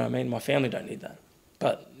 You know what I mean? My family don't need that.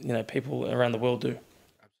 But, you know, people around the world do.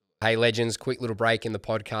 Hey, legends, quick little break in the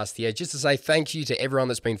podcast here just to say thank you to everyone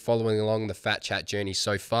that's been following along the Fat Chat journey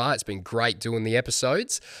so far. It's been great doing the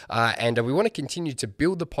episodes, and we want to continue to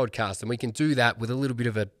build the podcast, and we can do that with a little bit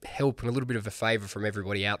of a help and a little bit of a favor from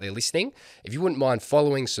everybody out there listening. If you wouldn't mind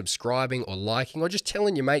following, subscribing, or liking, or just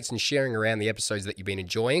telling your mates and sharing around the episodes that you've been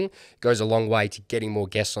enjoying, it goes a long way to getting more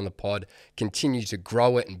guests on the pod, continue to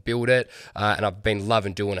grow it and build it, and I've been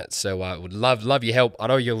loving doing it. So I would love your help. I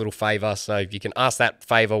know you're a little favor, so if you can ask that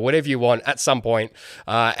favor, whatever you want at some point.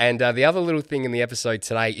 And the other little thing in the episode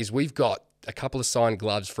today is we've got a couple of signed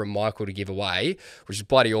gloves from Michael to give away, which is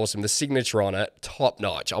bloody awesome. The signature on it, top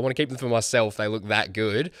notch. I want to keep them for myself. They look that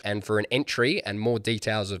good. And for an entry and more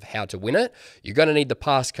details of how to win it, you're going to need the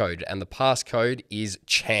passcode, and the passcode is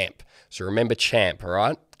CHAMP. So remember CHAMP, all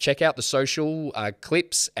right? Check out the social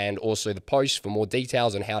clips and also the post for more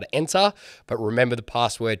details on how to enter. But remember the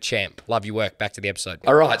password CHAMP. Love your work. Back to the episode.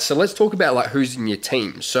 All right, so let's talk about like who's in your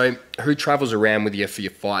team. So who travels around with you for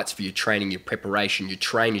your fights, for your training, your preparation, your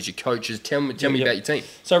trainers, your coaches? Tell me about your team.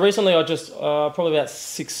 So recently, I just probably about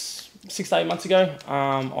six to 8 months ago,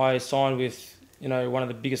 I signed with, you know, one of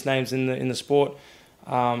the biggest names in the sport,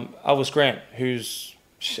 Elvis Grant, who's,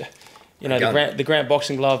 you know, the Grant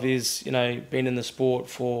boxing glove is, you know, been in the sport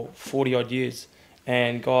for 40 odd years,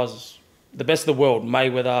 and guys, the best of the world,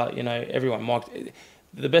 Mayweather, you know, everyone, Mike,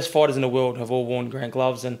 the best fighters in the world have all worn Grant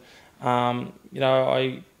gloves. And you know,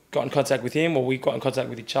 I got in contact with him, or we got in contact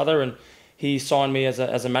with each other, and he signed me as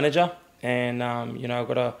a manager. And you know, I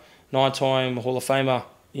got a 9-time Hall of Famer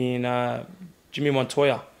in Jimmy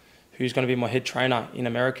Montoya, who's going to be my head trainer in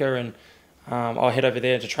America, and I'll head over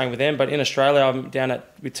there to train with them. But in Australia, I'm down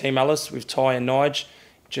with Team Alice, with Ty and Nige,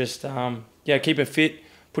 just keeping fit,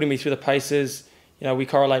 putting me through the paces. You know, we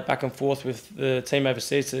correlate back and forth with the team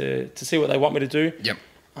overseas to see what they want me to do. Yep.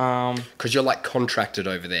 Because you're like contracted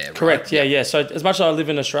over there, right? Correct. Yeah. So as much as I live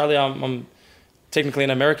in Australia, I'm technically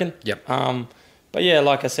an American. Yep. But yeah,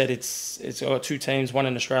 like I said, it's got 2 teams, one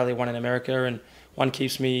in Australia, one in America, and one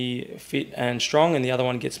keeps me fit and strong, and the other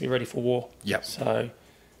one gets me ready for war. Yep. So,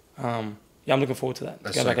 yeah, I'm looking forward to that.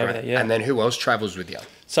 That's go so back great. over there. Yeah. And then who else travels with you?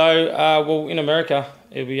 So, well, in America,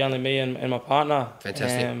 it'll be only me and my partner.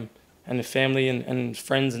 Fantastic. And the family and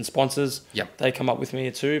friends and sponsors. Yep. They come up with me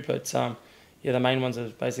too, but yeah, the main ones are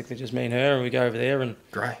basically just me and her, and we go over there and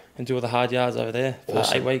do all the hard yards over there for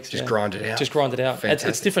awesome. 8 weeks. Just grind it out. Just grind it out.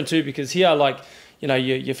 It's different too, because here, like, you know,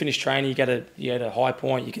 you finish training, you get a high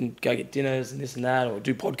point, you can go get dinners and this and that, or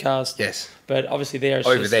do podcasts. Yes. But obviously there, it's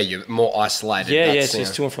over there, you're more isolated. Yeah, it's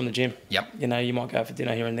just to and from the gym. Yep. You know, you might go for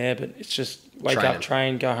dinner here and there, but it's just wake up,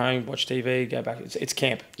 train, go home, watch TV, go back. It's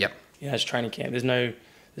camp. Yep. You know, it's training camp.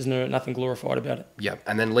 There's nothing glorified about it. Yeah,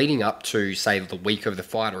 and then leading up to, say, the week of the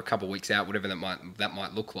fight or a couple of weeks out, whatever that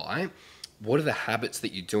might look like, what are the habits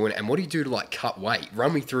that you're doing, and what do you do to like cut weight?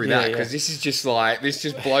 Run me through that, because this just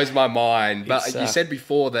blows my mind. But you said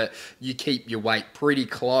before that you keep your weight pretty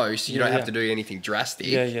close. You don't have to do anything drastic.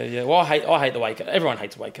 Yeah. Well, I hate the weight cut. Everyone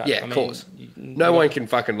hates the weight cut. Yeah, of course. No one can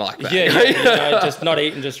fucking like that. Yeah. You know, just not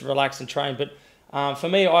eat and just relax and train. But for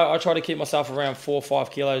me, I try to keep myself around 4 or 5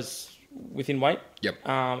 kilos within weight. Yep.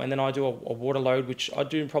 And then I do a water load, which I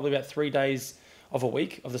do probably about 3 days of a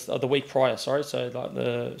week, of the week prior, sorry. So like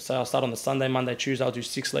I'll start on the Sunday, Monday, Tuesday, I'll do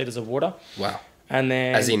 6 litres of water. Wow. And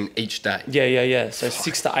then... As in each day? Yeah. So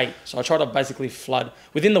 6 to 8. So I try to basically flood.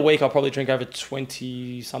 Within the week, I'll probably drink over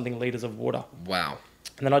 20-something litres of water. Wow.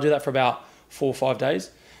 And then I do that for about 4 or 5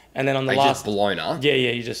 days. And then on the Are you last, just blown up? yeah,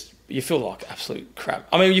 you feel like absolute crap.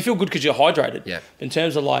 I mean, you feel good because you're hydrated. Yeah. But in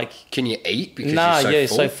terms of like, Can you eat because nah, you're so yeah,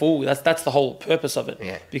 full? so full. That's the whole purpose of it.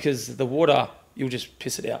 Yeah. Because the water, you'll just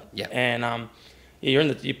piss it out. Yeah. And yeah,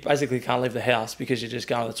 you basically can't leave the house because you're just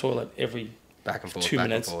going to the toilet every Back and forth, 2 back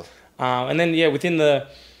minutes. and forth. And then yeah, within the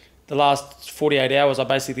last 48 hours, I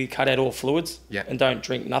basically cut out all fluids. Yeah. And don't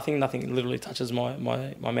drink nothing. Nothing literally touches my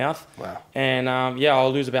mouth. Wow. And yeah,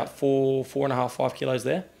 I'll lose about 4.5, 5 kilos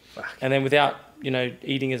there. Fuck. And then without,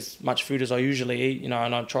 eating as much food as I usually eat, and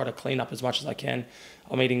I try to clean up as much as I can.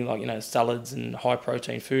 I'm eating like, salads and high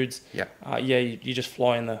protein foods. Yeah. Yeah, you just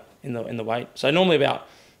fly in the weight. So normally about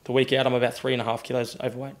the week out, I'm about 3.5 kilos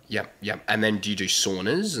overweight. Yeah, yeah. And then do you do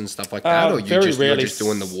saunas and stuff like that, or you're just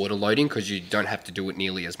doing the water loading because you don't have to do it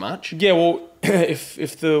nearly as much? Yeah, well,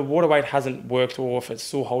 if the water weight hasn't worked or if it's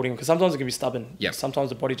still holding, because sometimes it can be stubborn. Yeah. Sometimes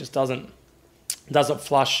the body just doesn't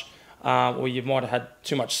flush, or you might have had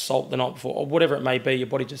too much salt the night before, or whatever it may be. Your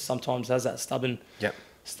body just sometimes has that stubborn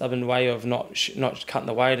way of not cutting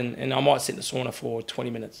the weight, and I might sit in the sauna for 20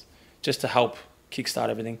 minutes just to help kickstart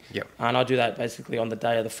everything. Yep. And I do that basically on the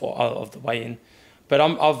day of the weigh-in. But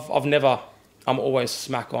I'm always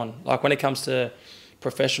smack on. Like when it comes to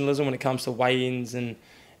professionalism, when it comes to weigh-ins and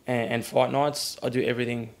fight nights, I do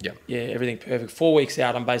everything. Yep. Yeah, everything perfect. 4 weeks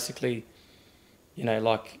out, I'm basically,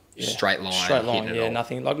 straight line. Yeah,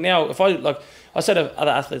 nothing. Like now, if I said to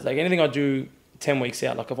other athletes, like anything I do 10 weeks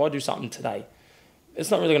out, like if I do something today,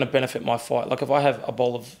 it's not really going to benefit my fight. Like if I have a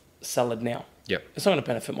bowl of salad now, Yep. it's not going to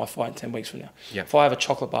benefit my fight 10 weeks from now. Yep. If I have a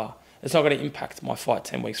chocolate bar, it's not going to impact my fight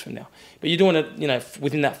 10 weeks from now. But you're doing it,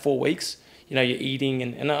 within that 4 weeks, you're eating,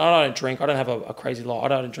 and I don't drink. I don't have a crazy life. I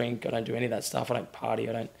don't drink. I don't do any of that stuff. I don't party.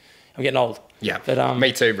 I'm getting old. Yeah. But,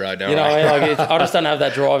 me too, bro. Don't I just don't have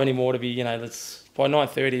that drive anymore to be, by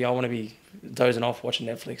 9:30, I want to be dozing off watching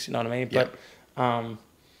Netflix. You know what I mean? Yep.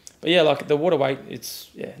 But yeah, like the water weight,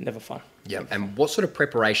 it's never fun. Yeah. And what sort of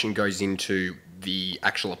preparation goes into the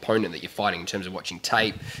actual opponent that you're fighting in terms of watching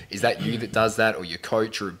tape? Is that you that does that, or your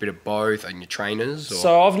coach, or a bit of both, and your trainers? Or?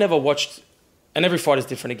 So I've never watched, and every fight is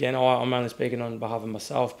different again. I'm only speaking on behalf of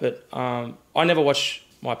myself, but I never watch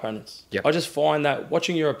my opponents. Yep. I just find that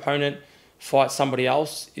watching your opponent fight somebody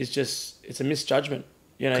else it's a misjudgment.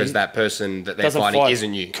 Because that person that they're fighting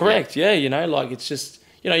isn't you. Correct. Yeah. It's just,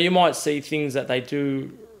 you might see things that they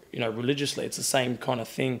do, religiously. It's the same kind of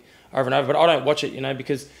thing over and over, but I don't watch it,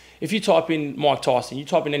 because if you type in Mike Tyson, you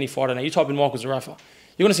type in any fighter now, you type in Michael Zerafa,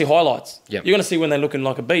 you're going to see highlights. Yep. You're going to see when they're looking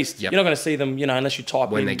like a beast. Yep. You're not going to see them, unless you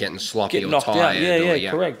type when in. they're getting sloppy get or knocked tired. out.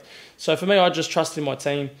 Yeah, correct. So for me, I just trust in my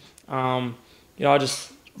team. I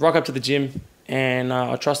just rock up to the gym and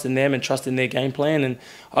I trust in them and trust in their game plan. And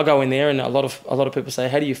I go in there, and a lot of people say,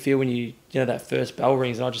 how do you feel when that first bell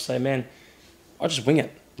rings? And I just say, man, I just wing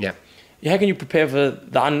it. Yeah. How can you prepare for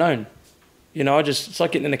the unknown? It's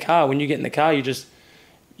like getting in the car. When you get in the car,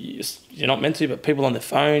 you're not meant to, but people on their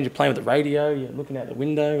phone, you're playing with the radio, you're looking out the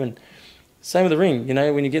window, and same with the ring.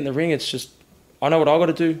 When you get in the ring, it's just, I know what I got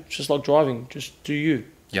to do. It's just like driving. Just do you.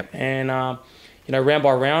 Yep. And, round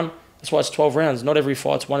by round, that's why it's 12 rounds. Not every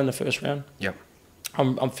fight's won in the first round. Yep.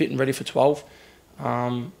 I'm fit and ready for 12.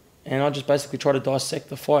 And I just basically try to dissect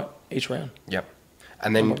the fight each round. Yep.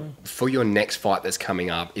 And then for your next fight that's coming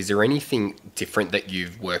up, is there anything different that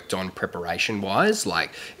you've worked on preparation-wise?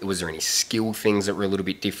 Like, was there any skill things that were a little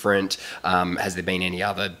bit different? Has there been any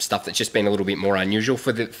other stuff that's just been a little bit more unusual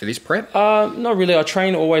for this prep? Not really. I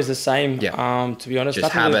train always the same, yeah. To be honest.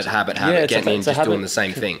 Just habit, getting in, just doing the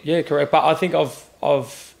same thing. Yeah, correct. But I think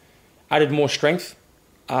I've added more strength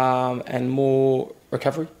and more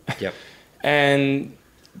recovery. Yep. And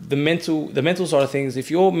the mental side of things, if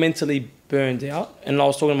you're mentally burned out, and I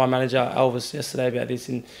was talking to my manager Elvis yesterday about this,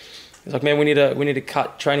 and he's like, man, we need to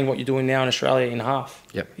cut training what you're doing now in Australia in half.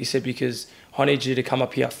 Yep. He said, because I need you to come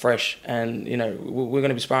up here fresh, and we're going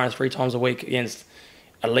to be sparring 3 times a week against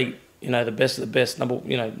elite, the best of the best, number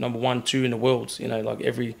 1, 2 in the world, like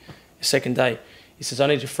every second day. He says, I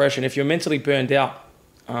need you fresh, and if you're mentally burned out,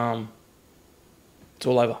 it's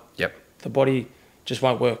all over. Yep. The body just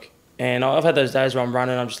won't work. And I've had those days where I'm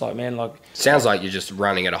running, I'm just like, man, like... Sounds like you're just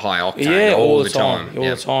running at a high octane all the time. All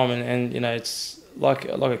the time. And it's like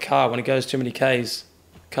a car. When it goes too many Ks,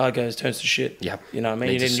 car turns to shit. Yeah. You know what I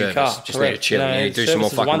mean? You need a new car. Just need to chill. You need to do some more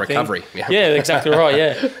fucking recovery. Yeah, exactly right,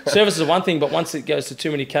 yeah. Service is one thing, but once it goes to too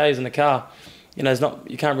many Ks in the car,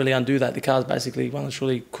 you can't really undo that. The car's basically, well, it's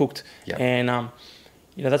really cooked. Yeah. And,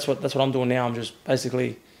 that's what I'm doing now. I'm just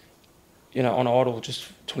basically... on idle just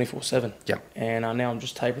 24/7. Yeah. And now I'm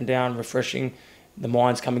just tapering down, refreshing. The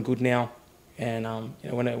mind's coming good now, and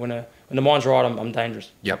when the mind's right, I'm dangerous.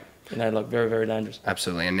 Yep. you know, like very, very dangerous.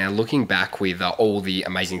 Absolutely. And now looking back with all the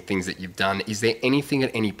amazing things that you've done, is there anything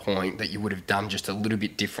at any point that you would have done just a little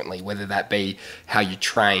bit differently, whether that be how you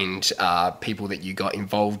trained, people that you got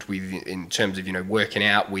involved with in terms of, you know, working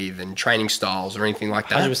out with and training styles or anything like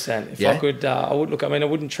that? 100%. If I could, I would look, I mean, I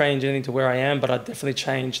wouldn't change anything to where I am, but I'd definitely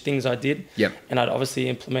change things I did. Yep. And I'd obviously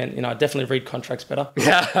implement, you know, I'd definitely read contracts better.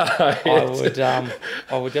 Yes.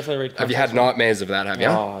 I would definitely read contracts. Have you had nightmares of that, have you?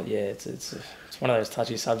 Oh, yeah. It's one of those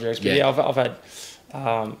touchy subjects. But Yeah. I've had,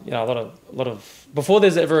 you know, a lot of, before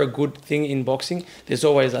there's ever a good thing in boxing, there's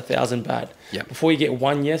always 1,000 bad. Yep. Before you get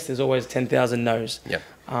one yes, there's always 10,000 no's. Yep.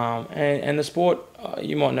 And the sport,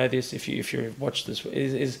 you might know this if you watch this,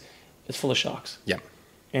 is it's full of sharks. Yep.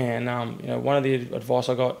 And, you know, one of the advice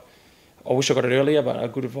I got, I wish I got it earlier, but a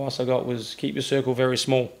good advice I got was keep your circle very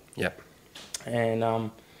small. Yep.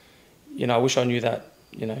 And, you know, I wish I knew that,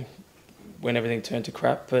 you know, when everything turned to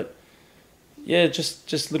crap. But, yeah,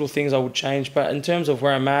 just little things I would change. But in terms of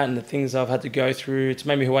where I'm at and the things I've had to go through, it's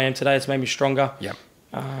made me who I am today. It's made me stronger. Yep.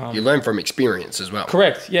 You learn from experience as well.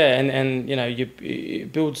 Correct, yeah. And you know,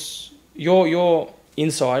 it builds your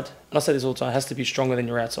inside, and I say this all the time, has to be stronger than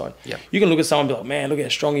your outside. Yep. You can look at someone and be like, man, look how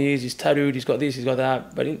strong he is. He's tattooed. He's got this. He's got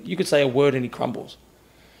that. But you could say a word and he crumbles.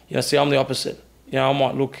 You know, see, I'm the opposite. You know, I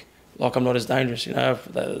might look like I'm not as dangerous. You know,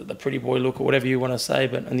 the pretty boy look or whatever you want to say.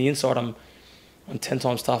 But on the inside, I'm 10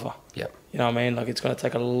 times tougher. Yep. You know what I mean? Like, it's going to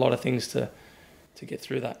take a lot of things to get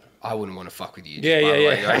through that. I wouldn't want to fuck with you. Yeah.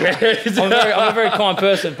 I'm a very kind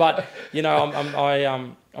person, but you know,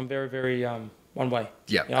 I'm very, very one way.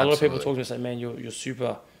 Yeah, you know, a lot of people talk to me and say, "Man, you're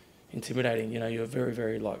super intimidating." You know, you're very,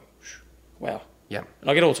 very like, wow. Yeah. And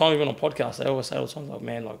I get it all the time, even on podcasts. They always say all the time, like,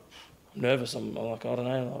 "Man, like, I'm nervous." I'm like, I don't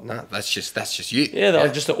know. Like, no, that's just you. Yeah,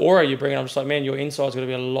 like, just the aura you bring. I'm just like, man, your inside's got to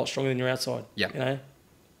be a lot stronger than your outside. Yeah. You know.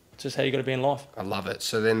 It's just how you got to be in life. I love it.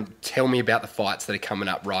 So then tell me about the fights that are coming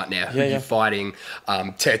up right now. Who Yeah, you're fighting.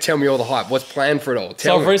 Tell me all the hype. What's planned for it all?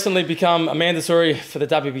 So I've recently become a mandatory for the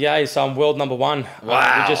WBA, so I'm world number one.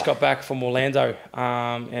 Wow. We just got back from Orlando,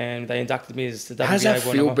 and they inducted me as the WBA. How does that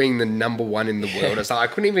world feel number being the number one in the world? It's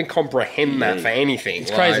like, I couldn't even comprehend that for anything.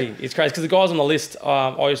 It's crazy. It's crazy because the guys on the list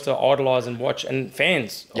I used to idolise and watch, and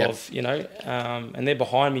fans of, you know, and they're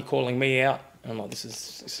behind me calling me out. And I'm like, this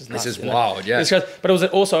is nuts. This is wild, yeah. But it was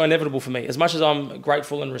also inevitable for me. As much as I'm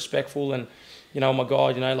grateful and respectful and, you know, oh my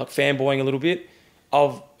God, you know, like fanboying a little bit,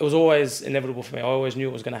 it was always inevitable for me. I always knew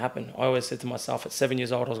it was going to happen. I always said to myself at 7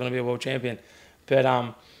 years old, I was going to be a world champion. But,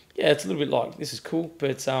 yeah, it's a little bit like, this is cool,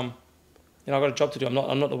 but, you know, I've got a job to do. I'm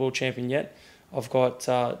not the world champion yet. I've got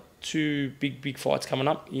 2 big fights coming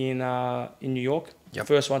up in New York. Yep.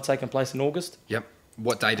 First one taking place in August. Yep.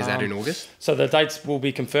 What date is that in August? So the dates will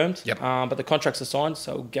be confirmed. Yep. But the contracts are signed,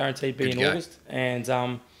 so guaranteed be Good in to go. August. And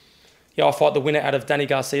yeah, I'll fight the winner out of Danny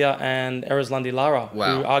Garcia and Erislandy Lara,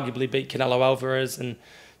 Wow. who arguably beat Canelo Alvarez and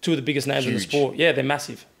 2 of the biggest names in the Huge. sport. Yeah, they're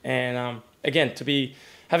massive. And again, to be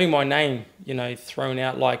having my name, you know, thrown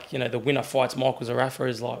out like, you know, the winner fights Michael Zerafa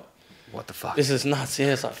is like, What the fuck? this is nuts.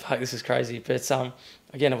 Yeah, it's like, fuck, this is crazy. But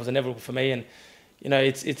again, it was inevitable for me, and you know,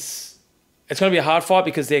 it's going to be a hard fight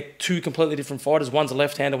because they're 2 completely different fighters. One's a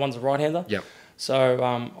left-hander, one's a right-hander. Yep.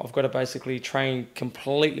 So I've got to basically train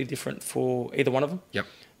completely different for either one of them. Yep.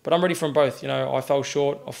 But I'm ready for them both. You know, I fell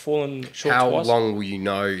short. I've fallen short twice. How long will you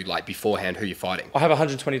know, like, beforehand who you're fighting? I have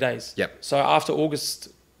 120 days. Yep. So after August,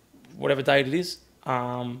 whatever date it is,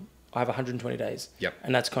 I have 120 days. Yep.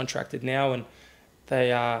 And that's contracted now, and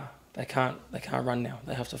they can't run now.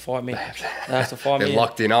 They have to fight me. They have to fight me. They're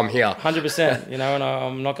locked in. I'm here. 100%, you know, and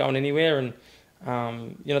I'm not going anywhere. And,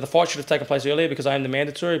 you know, the fight should have taken place earlier because I am the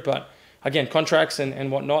mandatory. But, again, contracts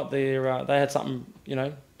and whatnot, they had something, you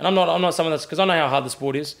know. And I'm not someone that's... Because I know how hard the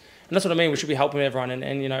sport is. And that's what I mean. We should be helping everyone.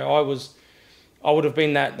 And you know, I would have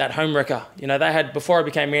been that home wrecker. You know, they had... Before I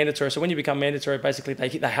became mandatory... So when you become mandatory, basically, they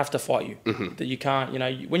have to fight you. Mm-hmm. That you can't... You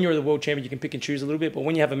know, when you're the world champion, you can pick and choose a little bit. But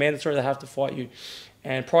when you have a mandatory, they have to fight you.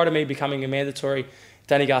 And prior to me becoming a mandatory,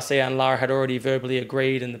 Danny Garcia and Lara had already verbally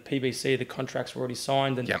agreed, and the PBC, the contracts were already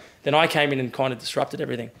signed. And Yep. then I came in and kind of disrupted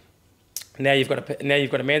everything. Now you've got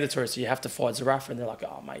a mandatory, so you have to fight Zerafa, and they're like,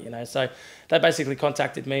 oh mate, you know. So they basically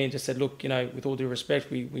contacted me and just said, look, you know, with all due respect,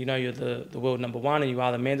 we know you're the world number one and you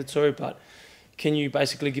are the mandatory, but can you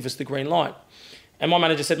basically give us the green light? And my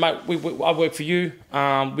manager said, mate, I work for you.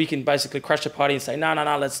 We can basically crash the party and say, no,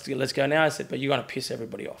 let's go now. I said, but you're going to piss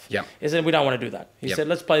everybody off. Yep. He said, we don't want to do that. He Yep. said,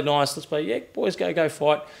 let's play nice. Let's play, yeah, boys, go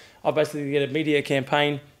fight. I'll basically get a media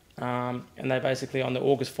campaign. And they basically, on the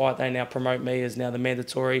August fight, they now promote me as now the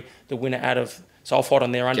mandatory, the winner out of... So I'll fight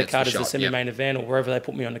on their undercard as the semi-main event or wherever they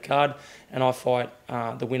put me on the card. And I fight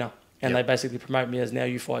the winner. And Yep. they basically promote me as now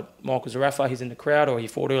you fight Michael Zerafa. He's in the crowd, or he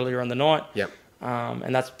fought earlier on the night. Yep.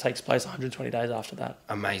 And that takes place 120 days after that.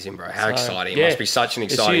 Amazing, bro. How exciting. It must be such an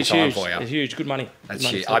exciting time for you. It's huge. Good money. That's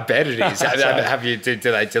huge. I bet it is. Have you, do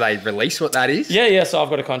they release what that is? Yeah. So I've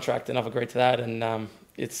got a contract and I've agreed to that. And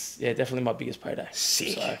it's definitely my biggest payday.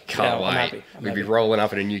 Sick. So, Can't wait. I'm happy. We'd be rolling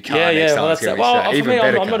up in a new car next time. It's going to be for even me,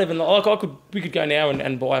 better. I'm not even like, we could go now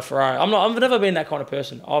and buy a Ferrari. I've never been that kind of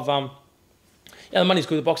person. The money's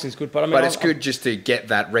good, the boxing's good, but it's good just to get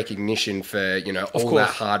that recognition for, all that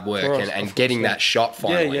hard work and getting that shot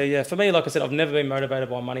finally. Yeah. For me, like I said, I've never been motivated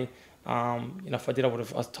by money. If I did,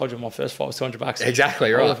 I told you my first fight was $200.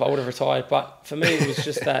 Exactly right. I would have retired. But for me, it was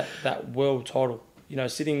just that world title.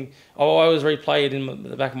 Sitting, I always replay it in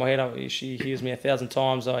the back of my head. She hears me 1,000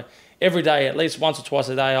 times. Every day, at least once or twice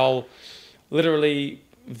a day, I'll literally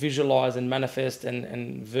visualize and manifest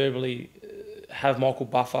and verbally have Michael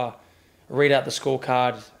Buffer read out the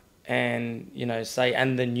scorecard and, say,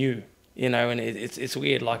 and the new, and it's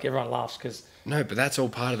weird. Like, everyone laughs because... No, but that's all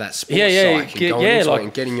part of that sports psyche.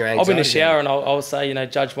 And getting your anxiety. I'll be in the shower and I'll say,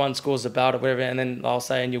 judge one scores the belt or whatever, and then I'll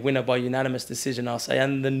say, and you winner by unanimous decision. I'll say,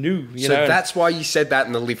 and the new, So that's why you said that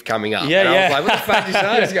in the lift coming up. Yeah, and I was like, what the fuck is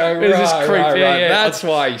that? It's going, right. That's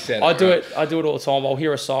why you said it. I do it all the time. I'll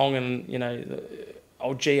hear a song and,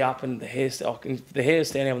 I'll G up and the hair's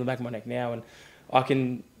standing up on the back of my neck now, and I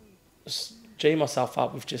can G myself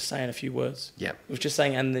up with just saying a few words. Yeah. With just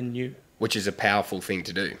saying, and the new. Which is a powerful thing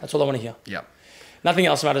to do. That's all I want to hear. Yeah. Nothing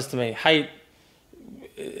else matters to me. Hate,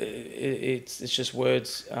 it's just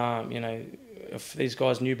words. If these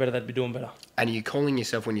guys knew better, they'd be doing better. And are you calling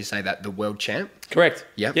yourself, when you say that, the world champ? Correct.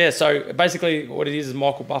 Yeah. Yeah, so basically what it is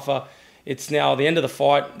Michael Buffer. It's now the end of the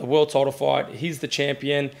fight, the world title fight. He's the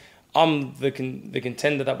champion. I'm the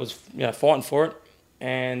contender that was fighting for it.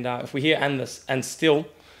 And if we hear and still,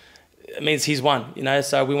 it means he's won,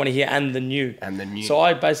 so we want to hear and the new. And the new. So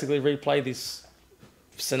I basically replay this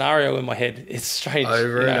scenario in my head. It's strange.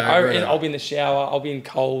 Over and over. I'll be in the shower, I'll be in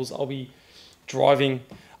Coles, I'll be driving,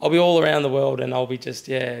 I'll be all around the world, and I'll be just,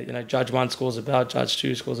 judge one scores a belt, judge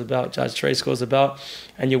two scores a belt, judge three scores a belt,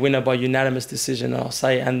 and you winner by unanimous decision, and I'll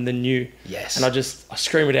say, and the new. Yes. And I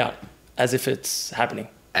scream it out as if it's happening.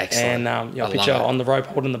 Excellent. And I picture on the rope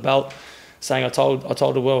holding the belt, saying, I told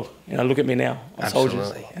the world, look at me now. I told you.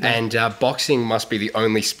 And boxing must be the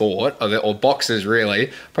only sport, or boxers really,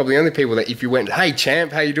 probably the only people that if you went, hey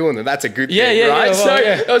champ, how you doing? Then that's a good thing, right?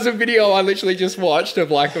 There was a video I literally just watched of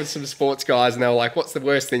some sports guys, and they were like, what's the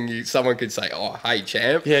worst thing someone could say? Oh, hey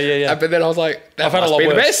champ. Yeah. But then I was like, that must be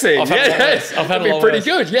the best thing. I've had a lot pretty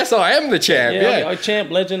good. Yes, I am the champ. Yeah. Champ,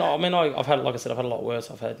 legend. I've had, like I said, I've had a lot worse.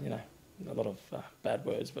 I've had, a lot of bad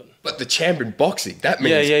words, but the champ in boxing, that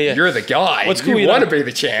means you're the guy. What's cool, you want to be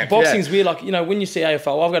the champ. Boxing's weird, like when you see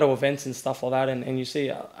AFL, I've got to events and stuff like that, and you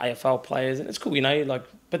see AFL players, and it's cool,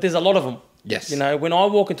 but there's a lot of them. Yes. When I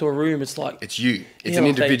walk into a room, it's like it's you. It's an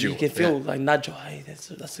individual. You can feel like nudge. Hey, that's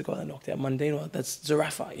the guy that knocked out Mundine. Or that's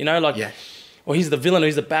Zerafa. Or he's the villain, or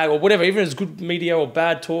he's the bad, or whatever. Even if it's good media or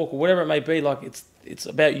bad talk or whatever it may be, like it's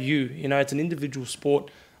about you. It's an individual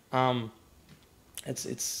sport.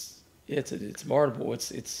 It's memorable.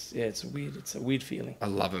 It's weird. It's a weird feeling. I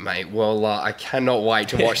love it, mate. Well, I cannot wait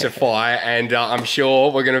to watch the fight, and I'm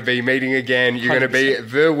sure we're going to be meeting again. You're going to be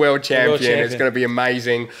the world champion. It's going to be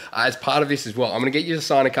amazing. As part of this as well, I'm going to get you to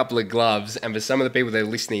sign a couple of gloves, and for some of the people that are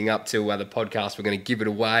listening up to the podcast, we're going to give it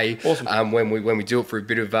away. Awesome. When we do it for a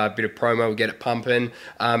bit of promo, we'll get it pumping.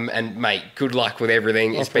 And mate, good luck with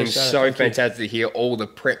everything. It's been so fantastic to hear all the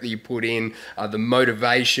prep that you put in, the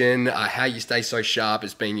motivation, how you stay so sharp.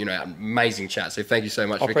 It's been amazing chat. So thank you so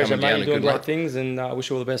much for coming down. You're doing great things, and I wish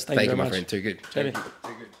you all the best. Thank you very much. Thank you, my friend. Too good.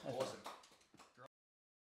 Too good.